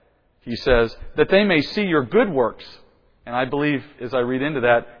 he says, that they may see your good works. And I believe, as I read into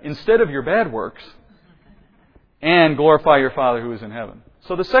that, instead of your bad works, and glorify your Father who is in heaven.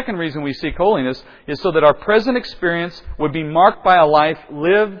 So the second reason we seek holiness is so that our present experience would be marked by a life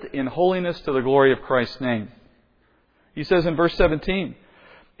lived in holiness to the glory of Christ's name. He says in verse 17,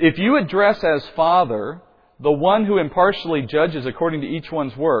 "If you address as Father the one who impartially judges according to each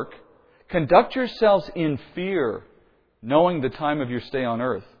one's work, conduct yourselves in fear, knowing the time of your stay on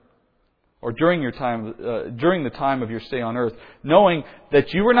earth." Or during the time of your stay on earth, knowing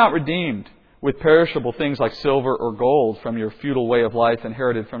that you were not redeemed with perishable things like silver or gold from your futile way of life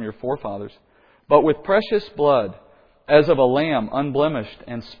inherited from your forefathers, but with precious blood, as of a lamb unblemished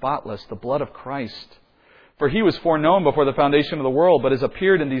and spotless, the blood of Christ. For He was foreknown before the foundation of the world, but has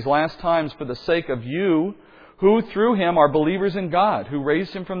appeared in these last times for the sake of you, who through Him are believers in God, who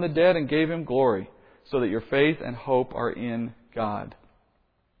raised Him from the dead and gave Him glory, so that your faith and hope are in God.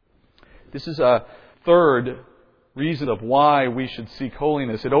 This is a third reason of why we should seek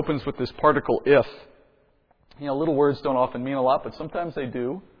holiness. It opens with this particle if. Little words don't often mean a lot, but sometimes they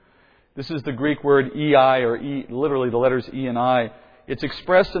do. This is the Greek word ei, or literally the letters E and I. It's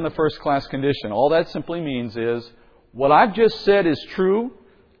expressed in the first class condition. All that simply means is, what I've just said is true,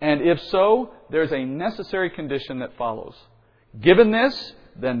 and if so, there's a necessary condition that follows. Given this,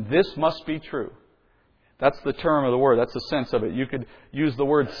 then this must be true. That's the term of the word. That's the sense of it. You could use the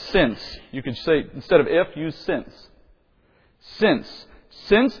word since. You could say, instead of if, use since.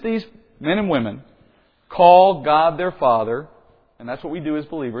 Since these men and women call God their Father, and that's what we do as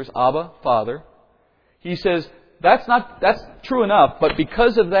believers, Abba, Father, he says, that's true enough, but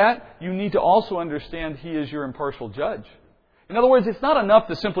because of that, you need to also understand He is your impartial judge. In other words, it's not enough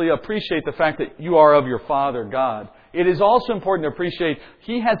to simply appreciate the fact that you are of your Father, God. It is also important to appreciate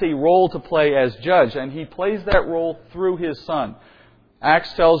He has a role to play as judge, and He plays that role through His Son.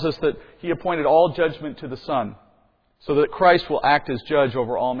 Acts tells us that He appointed all judgment to the Son, so that Christ will act as judge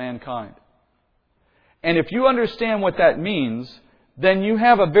over all mankind. And if you understand what that means, then you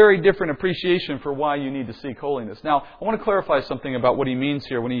have a very different appreciation for why you need to seek holiness. Now, I want to clarify something about what he means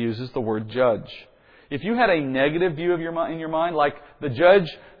here when he uses the word judge. If you had a negative view of in your mind, like the judge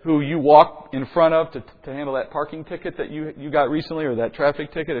who you walk in front of to handle that parking ticket that you got recently, or that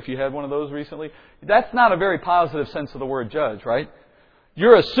traffic ticket if you had one of those recently, that's not a very positive sense of the word judge, right?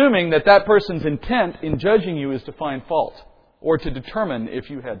 You're assuming that that person's intent in judging you is to find fault or to determine if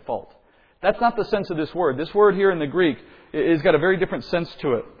you had fault. That's not the sense of this word. This word here in the Greek has got a very different sense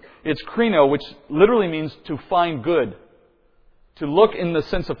to it. It's krino, which literally means to find good. To look in the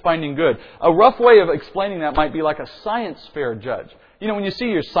sense of finding good. A rough way of explaining that might be like a science fair judge. You know, when you see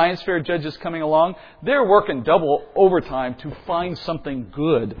your science fair judges coming along, they're working double overtime to find something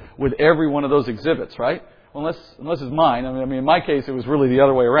good with every one of those exhibits, right? Unless it's mine. I mean, in my case, it was really the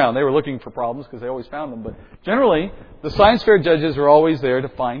other way around. They were looking for problems because they always found them. But generally, the science fair judges are always there to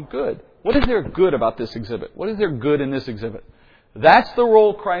find good. What is there good about this exhibit? What is there good in this exhibit? That's the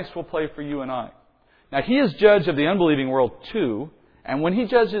role Christ will play for you and I. Now, He is judge of the unbelieving world too, and when He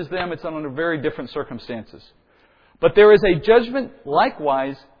judges them, it's under very different circumstances. But there is a judgment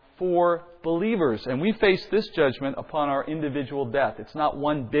likewise for believers, and we face this judgment upon our individual death. It's not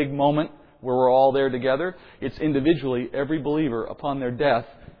one big moment where we're all there together. It's individually, every believer upon their death,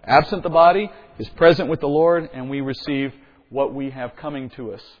 absent the body, is present with the Lord, and we receive what we have coming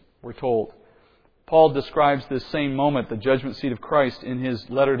to us, we're told. Paul describes this same moment, the judgment seat of Christ, in his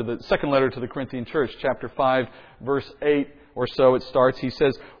second letter to the Corinthian church, chapter 5, verse 8 or so it starts. He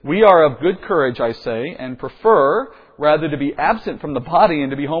says, "We are of good courage, I say, and prefer rather to be absent from the body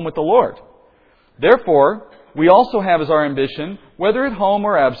and to be home with the Lord. Therefore, we also have as our ambition, whether at home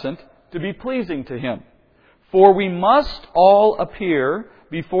or absent, to be pleasing to Him. For we must all appear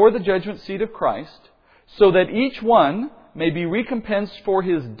before the judgment seat of Christ, so that each one may be recompensed for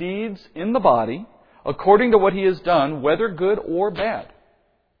his deeds in the body, according to what he has done, whether good or bad."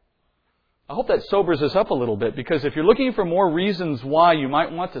 I hope that sobers us up a little bit, because if you're looking for more reasons why you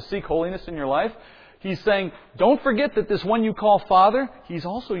might want to seek holiness in your life, he's saying, don't forget that this one you call Father, He's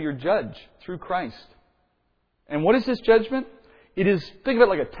also your judge through Christ. And what is this judgment? It is, think of it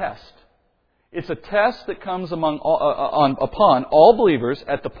like a test. It's a test that comes upon all believers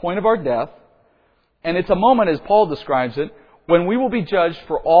at the point of our death. And it's a moment, as Paul describes it, when we will be judged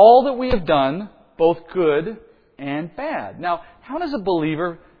for all that we have done, both good and bad. Now, how does a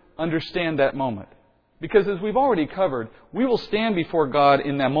believer understand that moment? Because as we've already covered, we will stand before God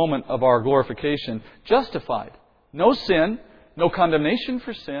in that moment of our glorification, justified. No sin, no condemnation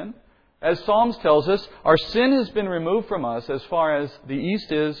for sin. As Psalms tells us, our sin has been removed from us as far as the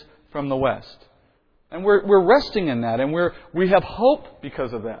east is from the west. And we're resting in that, and we have hope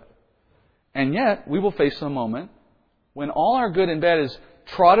because of that. And yet, we will face a moment when all our good and bad is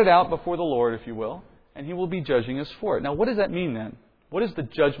trotted out before the Lord, if you will, and He will be judging us for it. Now, what does that mean then? What is the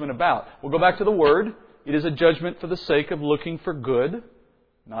judgment about? We'll go back to the Word. It is a judgment for the sake of looking for good,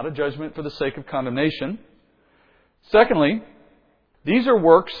 not a judgment for the sake of condemnation. Secondly, these are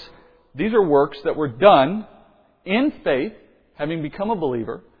works that were done in faith, having become a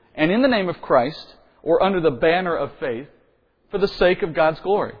believer, and in the name of Christ, or under the banner of faith, for the sake of God's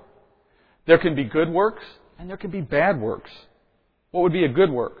glory. There can be good works, and there can be bad works. What would be a good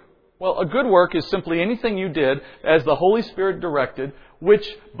work? Well, a good work is simply anything you did as the Holy Spirit directed, which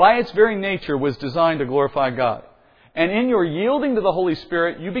by its very nature was designed to glorify God. And in your yielding to the Holy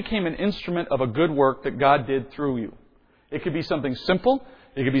Spirit, you became an instrument of a good work that God did through you. It could be something simple.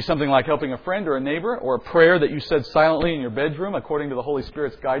 It could be something like helping a friend or a neighbor, or a prayer that you said silently in your bedroom according to the Holy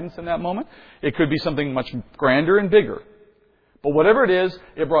Spirit's guidance in that moment. It could be something much grander and bigger. But whatever it is,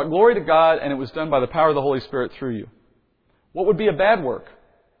 it brought glory to God, and it was done by the power of the Holy Spirit through you. What would be a bad work?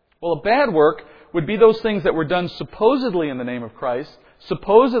 Well, a bad work would be those things that were done supposedly in the name of Christ,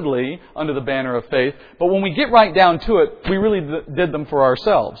 supposedly under the banner of faith, but when we get right down to it, we really did them for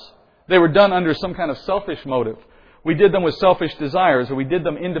ourselves. They were done under some kind of selfish motive. We did them with selfish desires, or we did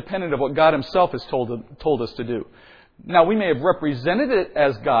them independent of what God Himself has told us to do. Now, we may have represented it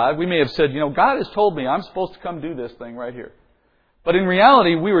as God. We may have said, God has told me I'm supposed to come do this thing right here. But in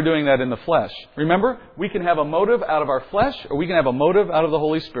reality, we were doing that in the flesh. Remember, we can have a motive out of our flesh, or we can have a motive out of the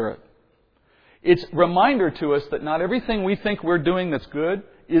Holy Spirit. It's a reminder to us that not everything we think we're doing that's good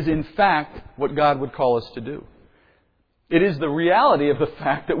is in fact what God would call us to do. It is the reality of the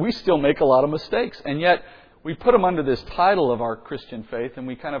fact that we still make a lot of mistakes. And yet, we put them under this title of our Christian faith, and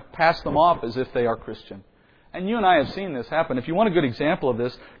we kind of pass them off as if they are Christian. And you and I have seen this happen. If you want a good example of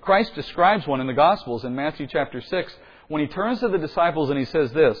this, Christ describes one in the Gospels in Matthew chapter 6, when He turns to the disciples and He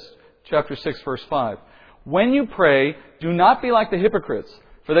says this, chapter 6, verse 5, "When you pray, do not be like the hypocrites,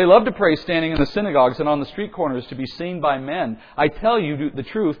 for they love to pray standing in the synagogues and on the street corners to be seen by men. I tell you the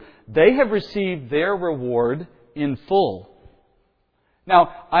truth, they have received their reward in full."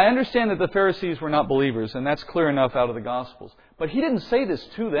 Now, I understand that the Pharisees were not believers, and that's clear enough out of the Gospels. But He didn't say this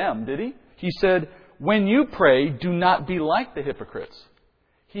to them, did He? He said, "When you pray, do not be like the hypocrites."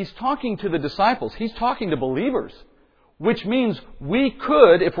 He's talking to the disciples. He's talking to believers. Which means we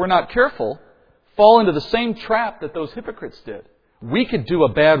could, if we're not careful, fall into the same trap that those hypocrites did. We could do a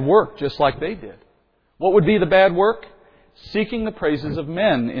bad work just like they did. What would be the bad work? Seeking the praises of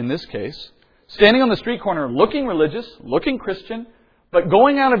men, in this case. Standing on the street corner, looking religious, looking Christian, but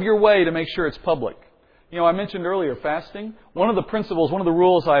going out of your way to make sure it's public. I mentioned earlier fasting. One of the principles, one of the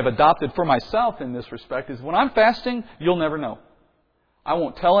rules I've adopted for myself in this respect is when I'm fasting, you'll never know. I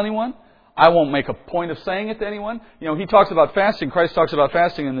won't tell anyone. I won't make a point of saying it to anyone. He talks about fasting. Christ talks about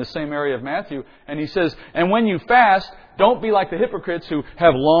fasting in the same area of Matthew. And He says, and when you fast, don't be like the hypocrites who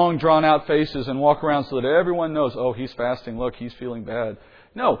have long, drawn-out faces and walk around so that everyone knows, oh, he's fasting. Look, he's feeling bad.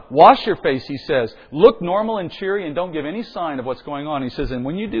 No, wash your face, He says. Look normal and cheery and don't give any sign of what's going on. He says, and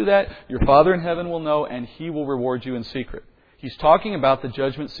when you do that, your Father in heaven will know and He will reward you in secret. He's talking about the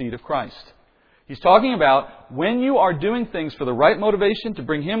judgment seat of Christ. He's talking about when you are doing things for the right motivation to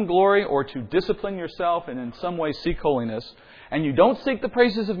bring Him glory or to discipline yourself and in some way seek holiness, and you don't seek the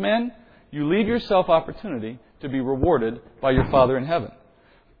praises of men, you leave yourself opportunity to be rewarded by your Father in heaven.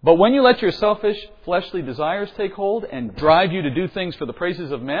 But when you let your selfish, fleshly desires take hold and drive you to do things for the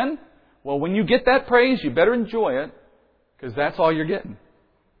praises of men, well, when you get that praise, you better enjoy it, because that's all you're getting.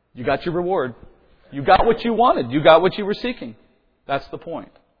 You got your reward. You got what you wanted. You got what you were seeking. That's the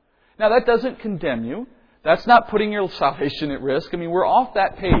point. Now, that doesn't condemn you. That's not putting your salvation at risk. We're off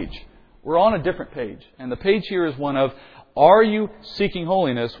that page. We're on a different page. And the page here is one of, are you seeking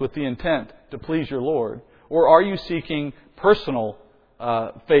holiness with the intent to please your Lord? Or are you seeking personal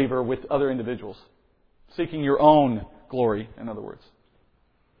favor with other individuals? Seeking your own glory, in other words.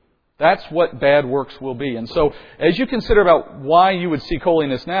 That's what bad works will be. And so, as you consider about why you would seek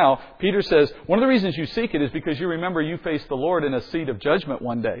holiness now, Peter says, one of the reasons you seek it is because you remember you face the Lord in a seat of judgment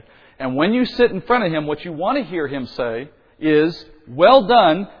one day. And when you sit in front of Him, what you want to hear Him say is, well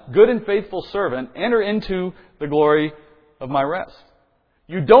done, good and faithful servant, enter into the glory of my rest.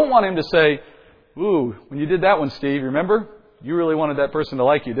 You don't want Him to say, ooh, when you did that one, Steve, remember? You really wanted that person to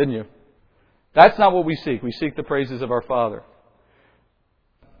like you, didn't you? That's not what we seek. We seek the praises of our Father.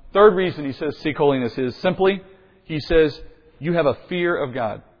 Third reason He says seek holiness is simply, He says, you have a fear of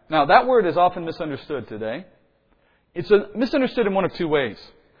God. Now, that word is often misunderstood today. It's misunderstood in one of two ways.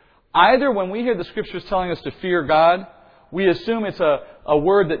 Either when we hear the Scriptures telling us to fear God, we assume it's a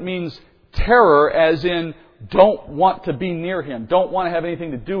word that means terror, as in don't want to be near Him, don't want to have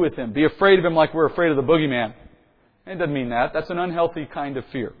anything to do with Him, be afraid of Him like we're afraid of the boogeyman. It doesn't mean that. That's an unhealthy kind of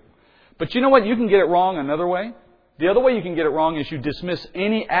fear. But you know what? You can get it wrong another way. The other way you can get it wrong is you dismiss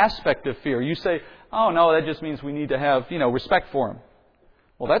any aspect of fear. You say, oh no, that just means we need to have, respect for Him.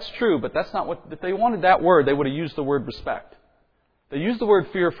 Well, that's true, but that's not what, if they wanted that word, they would have used the word respect. They use the word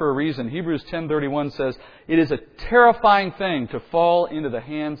fear for a reason. Hebrews 10:31 says, it is a terrifying thing to fall into the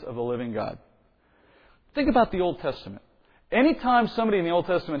hands of the living God. Think about the Old Testament. Anytime somebody in the Old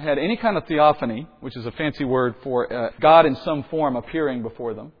Testament had any kind of theophany, which is a fancy word for God in some form appearing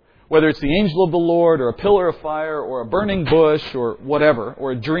before them, whether it's the angel of the Lord or a pillar of fire or a burning bush or whatever,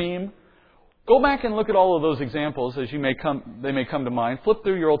 or a dream, go back and look at all of those examples as they may come to mind. Flip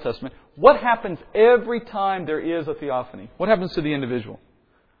through your Old Testament. What happens every time there is a theophany? What happens to the individual?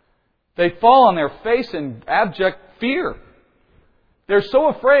 They fall on their face in abject fear. They're so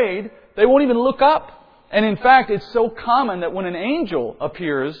afraid they won't even look up. And in fact, it's so common that when an angel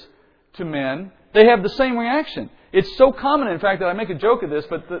appears to men, they have the same reaction. It's so common, in fact, that I make a joke of this,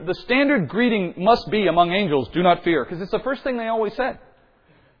 but the standard greeting must be among angels, do not fear, because it's the first thing they always say.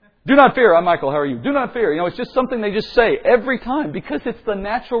 Do not fear. I'm Michael. How are you? Do not fear. It's just something they just say every time because it's the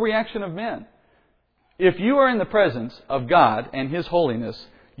natural reaction of men. If you are in the presence of God and His holiness,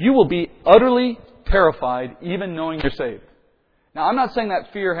 you will be utterly terrified even knowing you're saved. Now, I'm not saying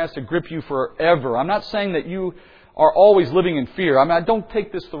that fear has to grip you forever. I'm not saying that you are always living in fear. Don't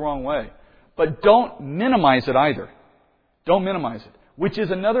take this the wrong way. But don't minimize it either. Don't minimize it. Which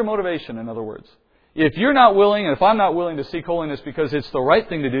is another motivation, in other words. If you're not willing, and if I'm not willing to seek holiness because it's the right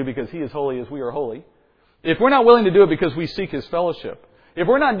thing to do because He is holy as we are holy, if we're not willing to do it because we seek His fellowship, if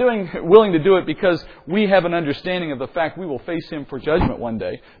we're not willing to do it because we have an understanding of the fact we will face Him for judgment one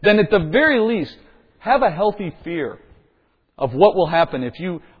day, then at the very least, have a healthy fear of what will happen if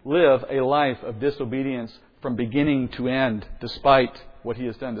you live a life of disobedience from beginning to end, despite what He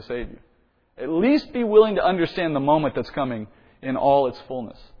has done to save you. At least be willing to understand the moment that's coming in all its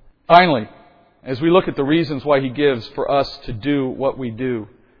fullness. Finally, as we look at the reasons why He gives for us to do what we do,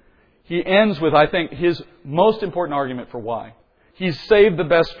 He ends with, I think, His most important argument for why. He's saved the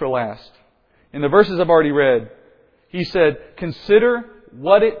best for last. In the verses I've already read, He said, consider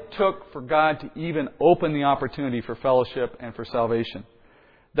what it took for God to even open the opportunity for fellowship and for salvation.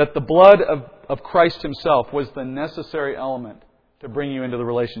 That the blood of Christ Himself was the necessary element to bring you into the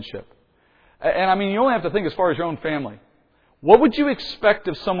relationship. And you only have to think as far as your own family. What would you expect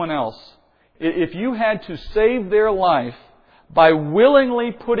of someone else if you had to save their life by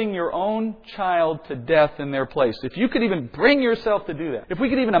willingly putting your own child to death in their place? If you could even bring yourself to do that. If we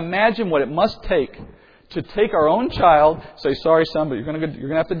could even imagine what it must take to take our own child, say, sorry, son, but you're going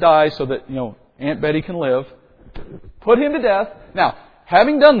to have to die so that, Aunt Betty can live. Put him to death. Now,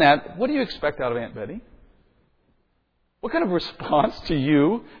 having done that, what do you expect out of Aunt Betty? What kind of response to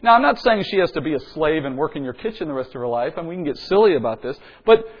you? Now, I'm not saying she has to be a slave and work in your kitchen the rest of her life, and we can get silly about this.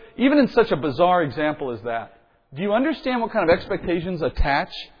 But even in such a bizarre example as that, do you understand what kind of expectations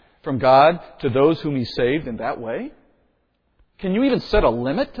attach from God to those whom He saved in that way? Can you even set a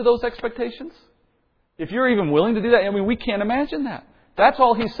limit to those expectations? If you're even willing to do that, we can't imagine that. That's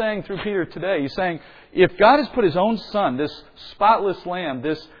all He's saying through Peter today. He's saying, if God has put His own Son, this spotless Lamb,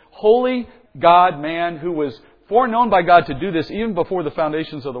 this holy God-man who was foreknown by God to do this even before the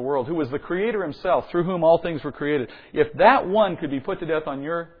foundations of the world, who was the Creator Himself, through whom all things were created, if that one could be put to death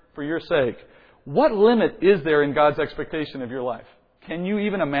for your sake, what limit is there in God's expectation of your life? Can you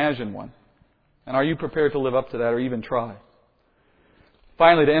even imagine one? And are you prepared to live up to that or even try?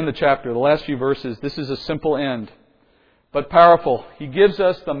 Finally, to end the chapter, the last few verses, this is a simple end, but powerful. He gives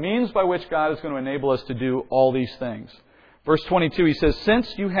us the means by which God is going to enable us to do all these things. Verse 22, he says,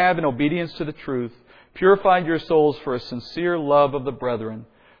 since you have, in obedience to the truth, purified your souls for a sincere love of the brethren,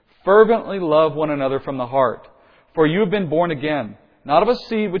 fervently love one another from the heart. For you have been born again, not of a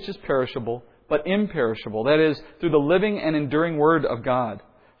seed which is perishable, but imperishable, that is, through the living and enduring Word of God.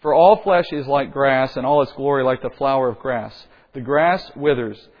 For all flesh is like grass, and all its glory like the flower of grass. The grass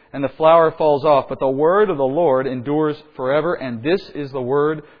withers, and the flower falls off, but the word of the Lord endures forever, and this is the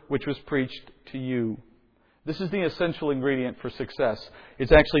word which was preached to you. This is the essential ingredient for success.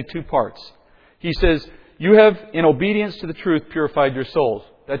 It's actually two parts. He says, you have, in obedience to the truth, purified your souls.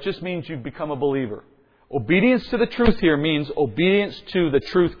 That just means you've become a believer. Obedience to the truth here means obedience to the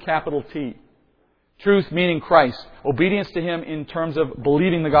truth, capital T. Truth meaning Christ. Obedience to Him in terms of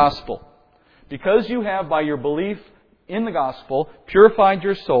believing the gospel. Because you have, by your belief in the gospel, purified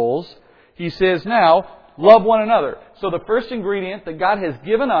your souls, he says now, love one another. So the first ingredient that God has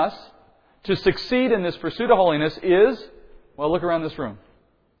given us to succeed in this pursuit of holiness is, well, look around this room.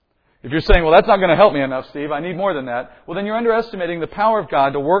 If you're saying, well, that's not going to help me enough, Steve, I need more than that, well, then you're underestimating the power of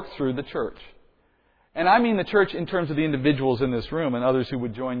God to work through the church. And I mean the church in terms of the individuals in this room and others who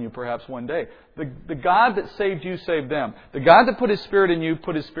would join you perhaps one day. The God that saved you saved them. The God that put His Spirit in you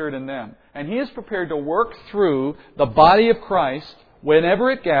put His Spirit in them. And He is prepared to work through the body of Christ whenever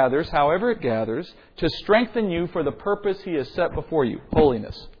it gathers, however it gathers, to strengthen you for the purpose He has set before you,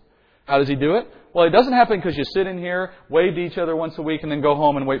 holiness. How does He do it? Well, it doesn't happen because you sit in here, wave to each other once a week, and then go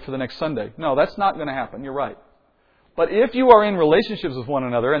home and wait for the next Sunday. No, that's not going to happen. You're right. But if you are in relationships with one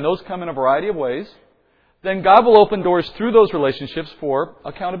another, and those come in a variety of ways, then God will open doors through those relationships for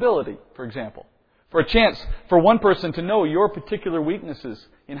accountability, for example. For a chance for one person to know your particular weaknesses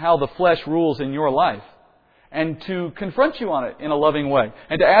in how the flesh rules in your life. And to confront you on it in a loving way.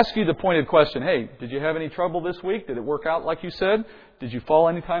 And to ask you the pointed question, hey, did you have any trouble this week? Did it work out like you said? Did you fall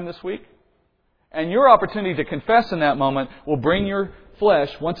any time this week? And your opportunity to confess in that moment will bring your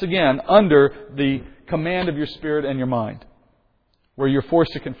flesh, once again, under the command of your spirit and your mind. Where you're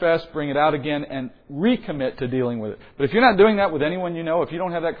forced to confess, bring it out again, and recommit to dealing with it. But if you're not doing that with anyone you know, if you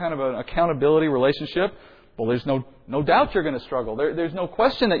don't have that kind of an accountability relationship, well, there's no doubt you're going to struggle. There's no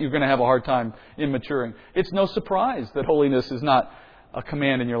question that you're going to have a hard time in maturing. It's no surprise that holiness is not a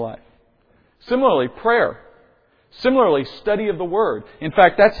command in your life. Similarly, prayer. Similarly, study of the Word. In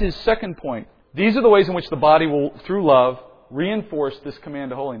fact, that's his second point. These are the ways in which the body will, through love, reinforce this command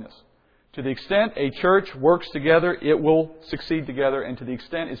to holiness. To the extent a church works together, it will succeed together. And to the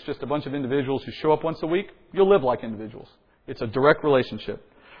extent it's just a bunch of individuals who show up once a week, you'll live like individuals. It's a direct relationship.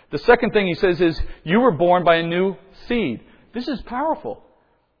 The second thing he says is, you were born by a new seed. This is powerful.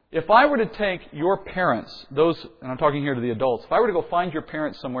 If I were to take your parents, and I'm talking here to the adults, if I were to go find your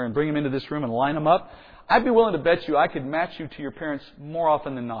parents somewhere and bring them into this room and line them up, I'd be willing to bet you I could match you to your parents more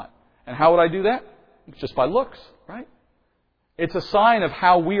often than not. And how would I do that? Just by looks, right? It's a sign of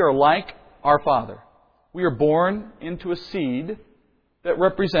how we are like our Father. We are born into a seed that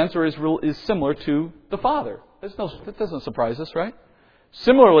represents or is similar to the Father. That doesn't surprise us, right?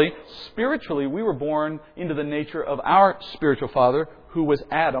 Similarly, spiritually, we were born into the nature of our spiritual father, who was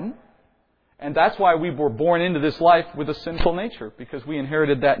Adam. And that's why we were born into this life with a sinful nature, because we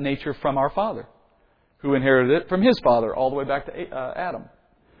inherited that nature from our father, who inherited it from his father, all the way back to Adam.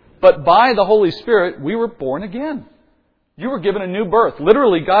 But by the Holy Spirit, we were born again. You were given a new birth.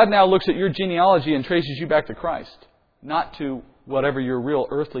 Literally, God now looks at your genealogy and traces you back to Christ, not to whatever your real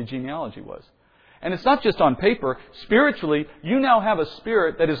earthly genealogy was. And it's not just on paper. Spiritually, you now have a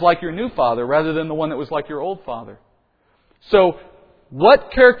spirit that is like your new father rather than the one that was like your old father. So,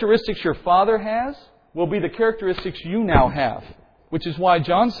 what characteristics your father has will be the characteristics you now have. Which is why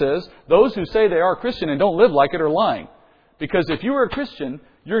John says, those who say they are Christian and don't live like it are lying. Because if you were a Christian,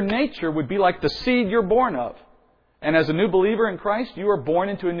 your nature would be like the seed you're born of. And as a new believer in Christ, you are born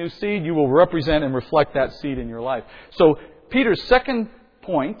into a new seed. You will represent and reflect that seed in your life. So Peter's second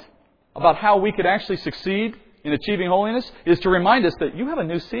point about how we could actually succeed in achieving holiness is to remind us that you have a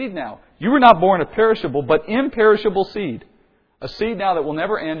new seed now. You were not born a perishable, but imperishable seed. A seed now that will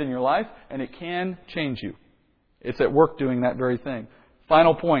never end in your life, and it can change you. It's at work doing that very thing.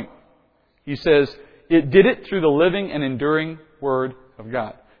 Final point. He says, it did it through the living and enduring Word of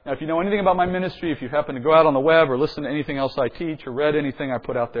God. Now, if you know anything about my ministry, if you happen to go out on the web or listen to anything else I teach or read anything I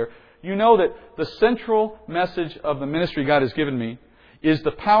put out there, you know that the central message of the ministry God has given me is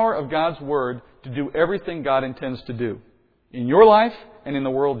the power of God's Word to do everything God intends to do in your life and in the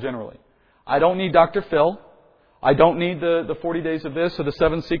world generally. I don't need Dr. Phil. I don't need the 40 days of this or the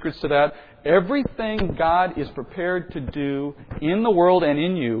 7 secrets to that. Everything God is prepared to do in the world and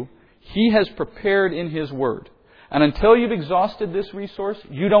in you, He has prepared in His Word. And until you've exhausted this resource,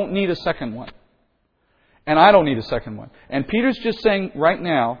 you don't need a second one. And I don't need a second one. And Peter's just saying right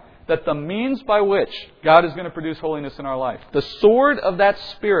now that the means by which God is going to produce holiness in our life, the sword of that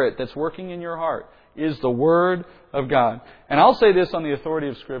Spirit that's working in your heart, is the Word of God. And I'll say this on the authority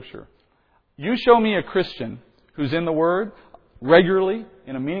of Scripture. You show me a Christian who's in the Word regularly,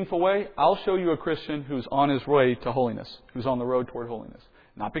 in a meaningful way, I'll show you a Christian who's on his way to holiness, who's on the road toward holiness.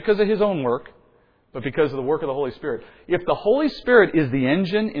 Not because of his own work, but because of the work of the Holy Spirit. If the Holy Spirit is the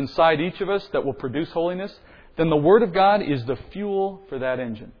engine inside each of us that will produce holiness, then the Word of God is the fuel for that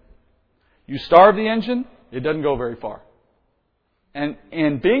engine. You starve the engine, it doesn't go very far. And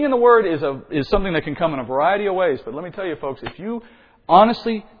being in the Word is something that can come in a variety of ways. But let me tell you, folks, if you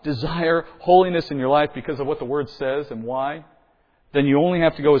honestly desire holiness in your life because of what the Word says and why, then you only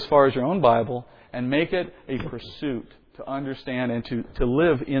have to go as far as your own Bible and make it a pursuit to understand and to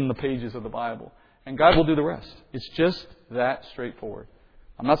live in the pages of the Bible. And God will do the rest. It's just that straightforward.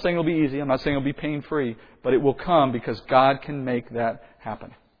 I'm not saying it'll be easy. I'm not saying it'll be pain-free. But it will come because God can make that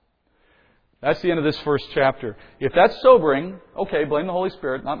happen. That's the end of this first chapter. If that's sobering, okay, blame the Holy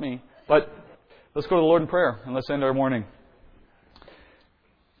Spirit, not me. But let's go to the Lord in prayer and let's end our morning.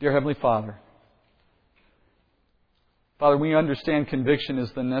 Dear Heavenly Father, Father, we understand conviction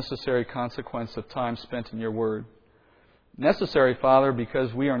is the necessary consequence of time spent in Your Word. Necessary, Father,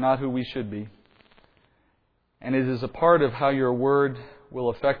 because we are not who we should be. And it is a part of how Your Word will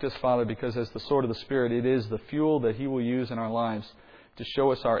affect us, Father, because as the sword of the Spirit, it is the fuel that He will use in our lives to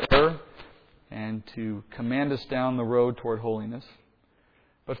show us our error and to command us down the road toward holiness.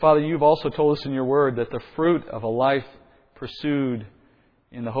 But Father, You've also told us in Your Word that the fruit of a life pursued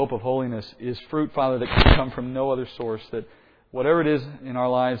in the hope of holiness is fruit, Father, that can come from no other source, that whatever it is in our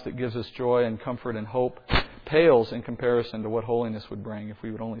lives that gives us joy and comfort and hope pales in comparison to what holiness would bring if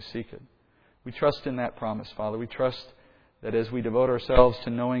we would only seek it. We trust in that promise, Father. We trust that as we devote ourselves to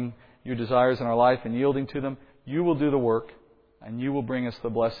knowing Your desires in our life and yielding to them, You will do the work and You will bring us the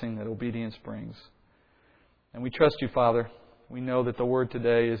blessing that obedience brings. And we trust You, Father. We know that the Word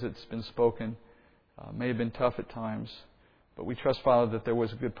today, as it's been spoken, may have been tough at times. But we trust, Father, that there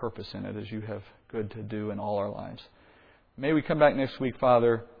was a good purpose in it, as You have good to do in all our lives. May we come back next week,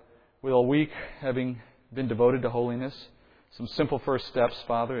 Father, with a week having been devoted to holiness. Some simple first steps,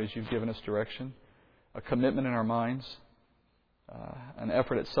 Father, as You've given us direction. A commitment in our minds. An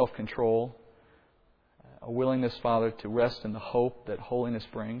effort at self-control. A willingness, Father, to rest in the hope that holiness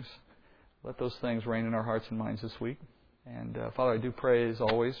brings. Let those things reign in our hearts and minds this week. And, Father, I do pray, as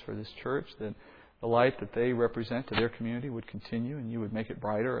always, for this church that the light that they represent to their community would continue and You would make it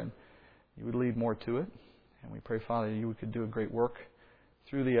brighter and You would lead more to it. And we pray, Father, You could do a great work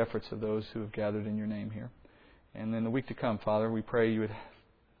through the efforts of those who have gathered in Your name here. And in the week to come, Father, we pray You would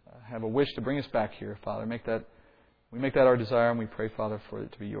have a wish to bring us back here, Father. We make that our desire, and we pray, Father, for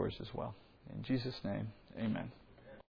it to be Yours as well. In Jesus' name, amen.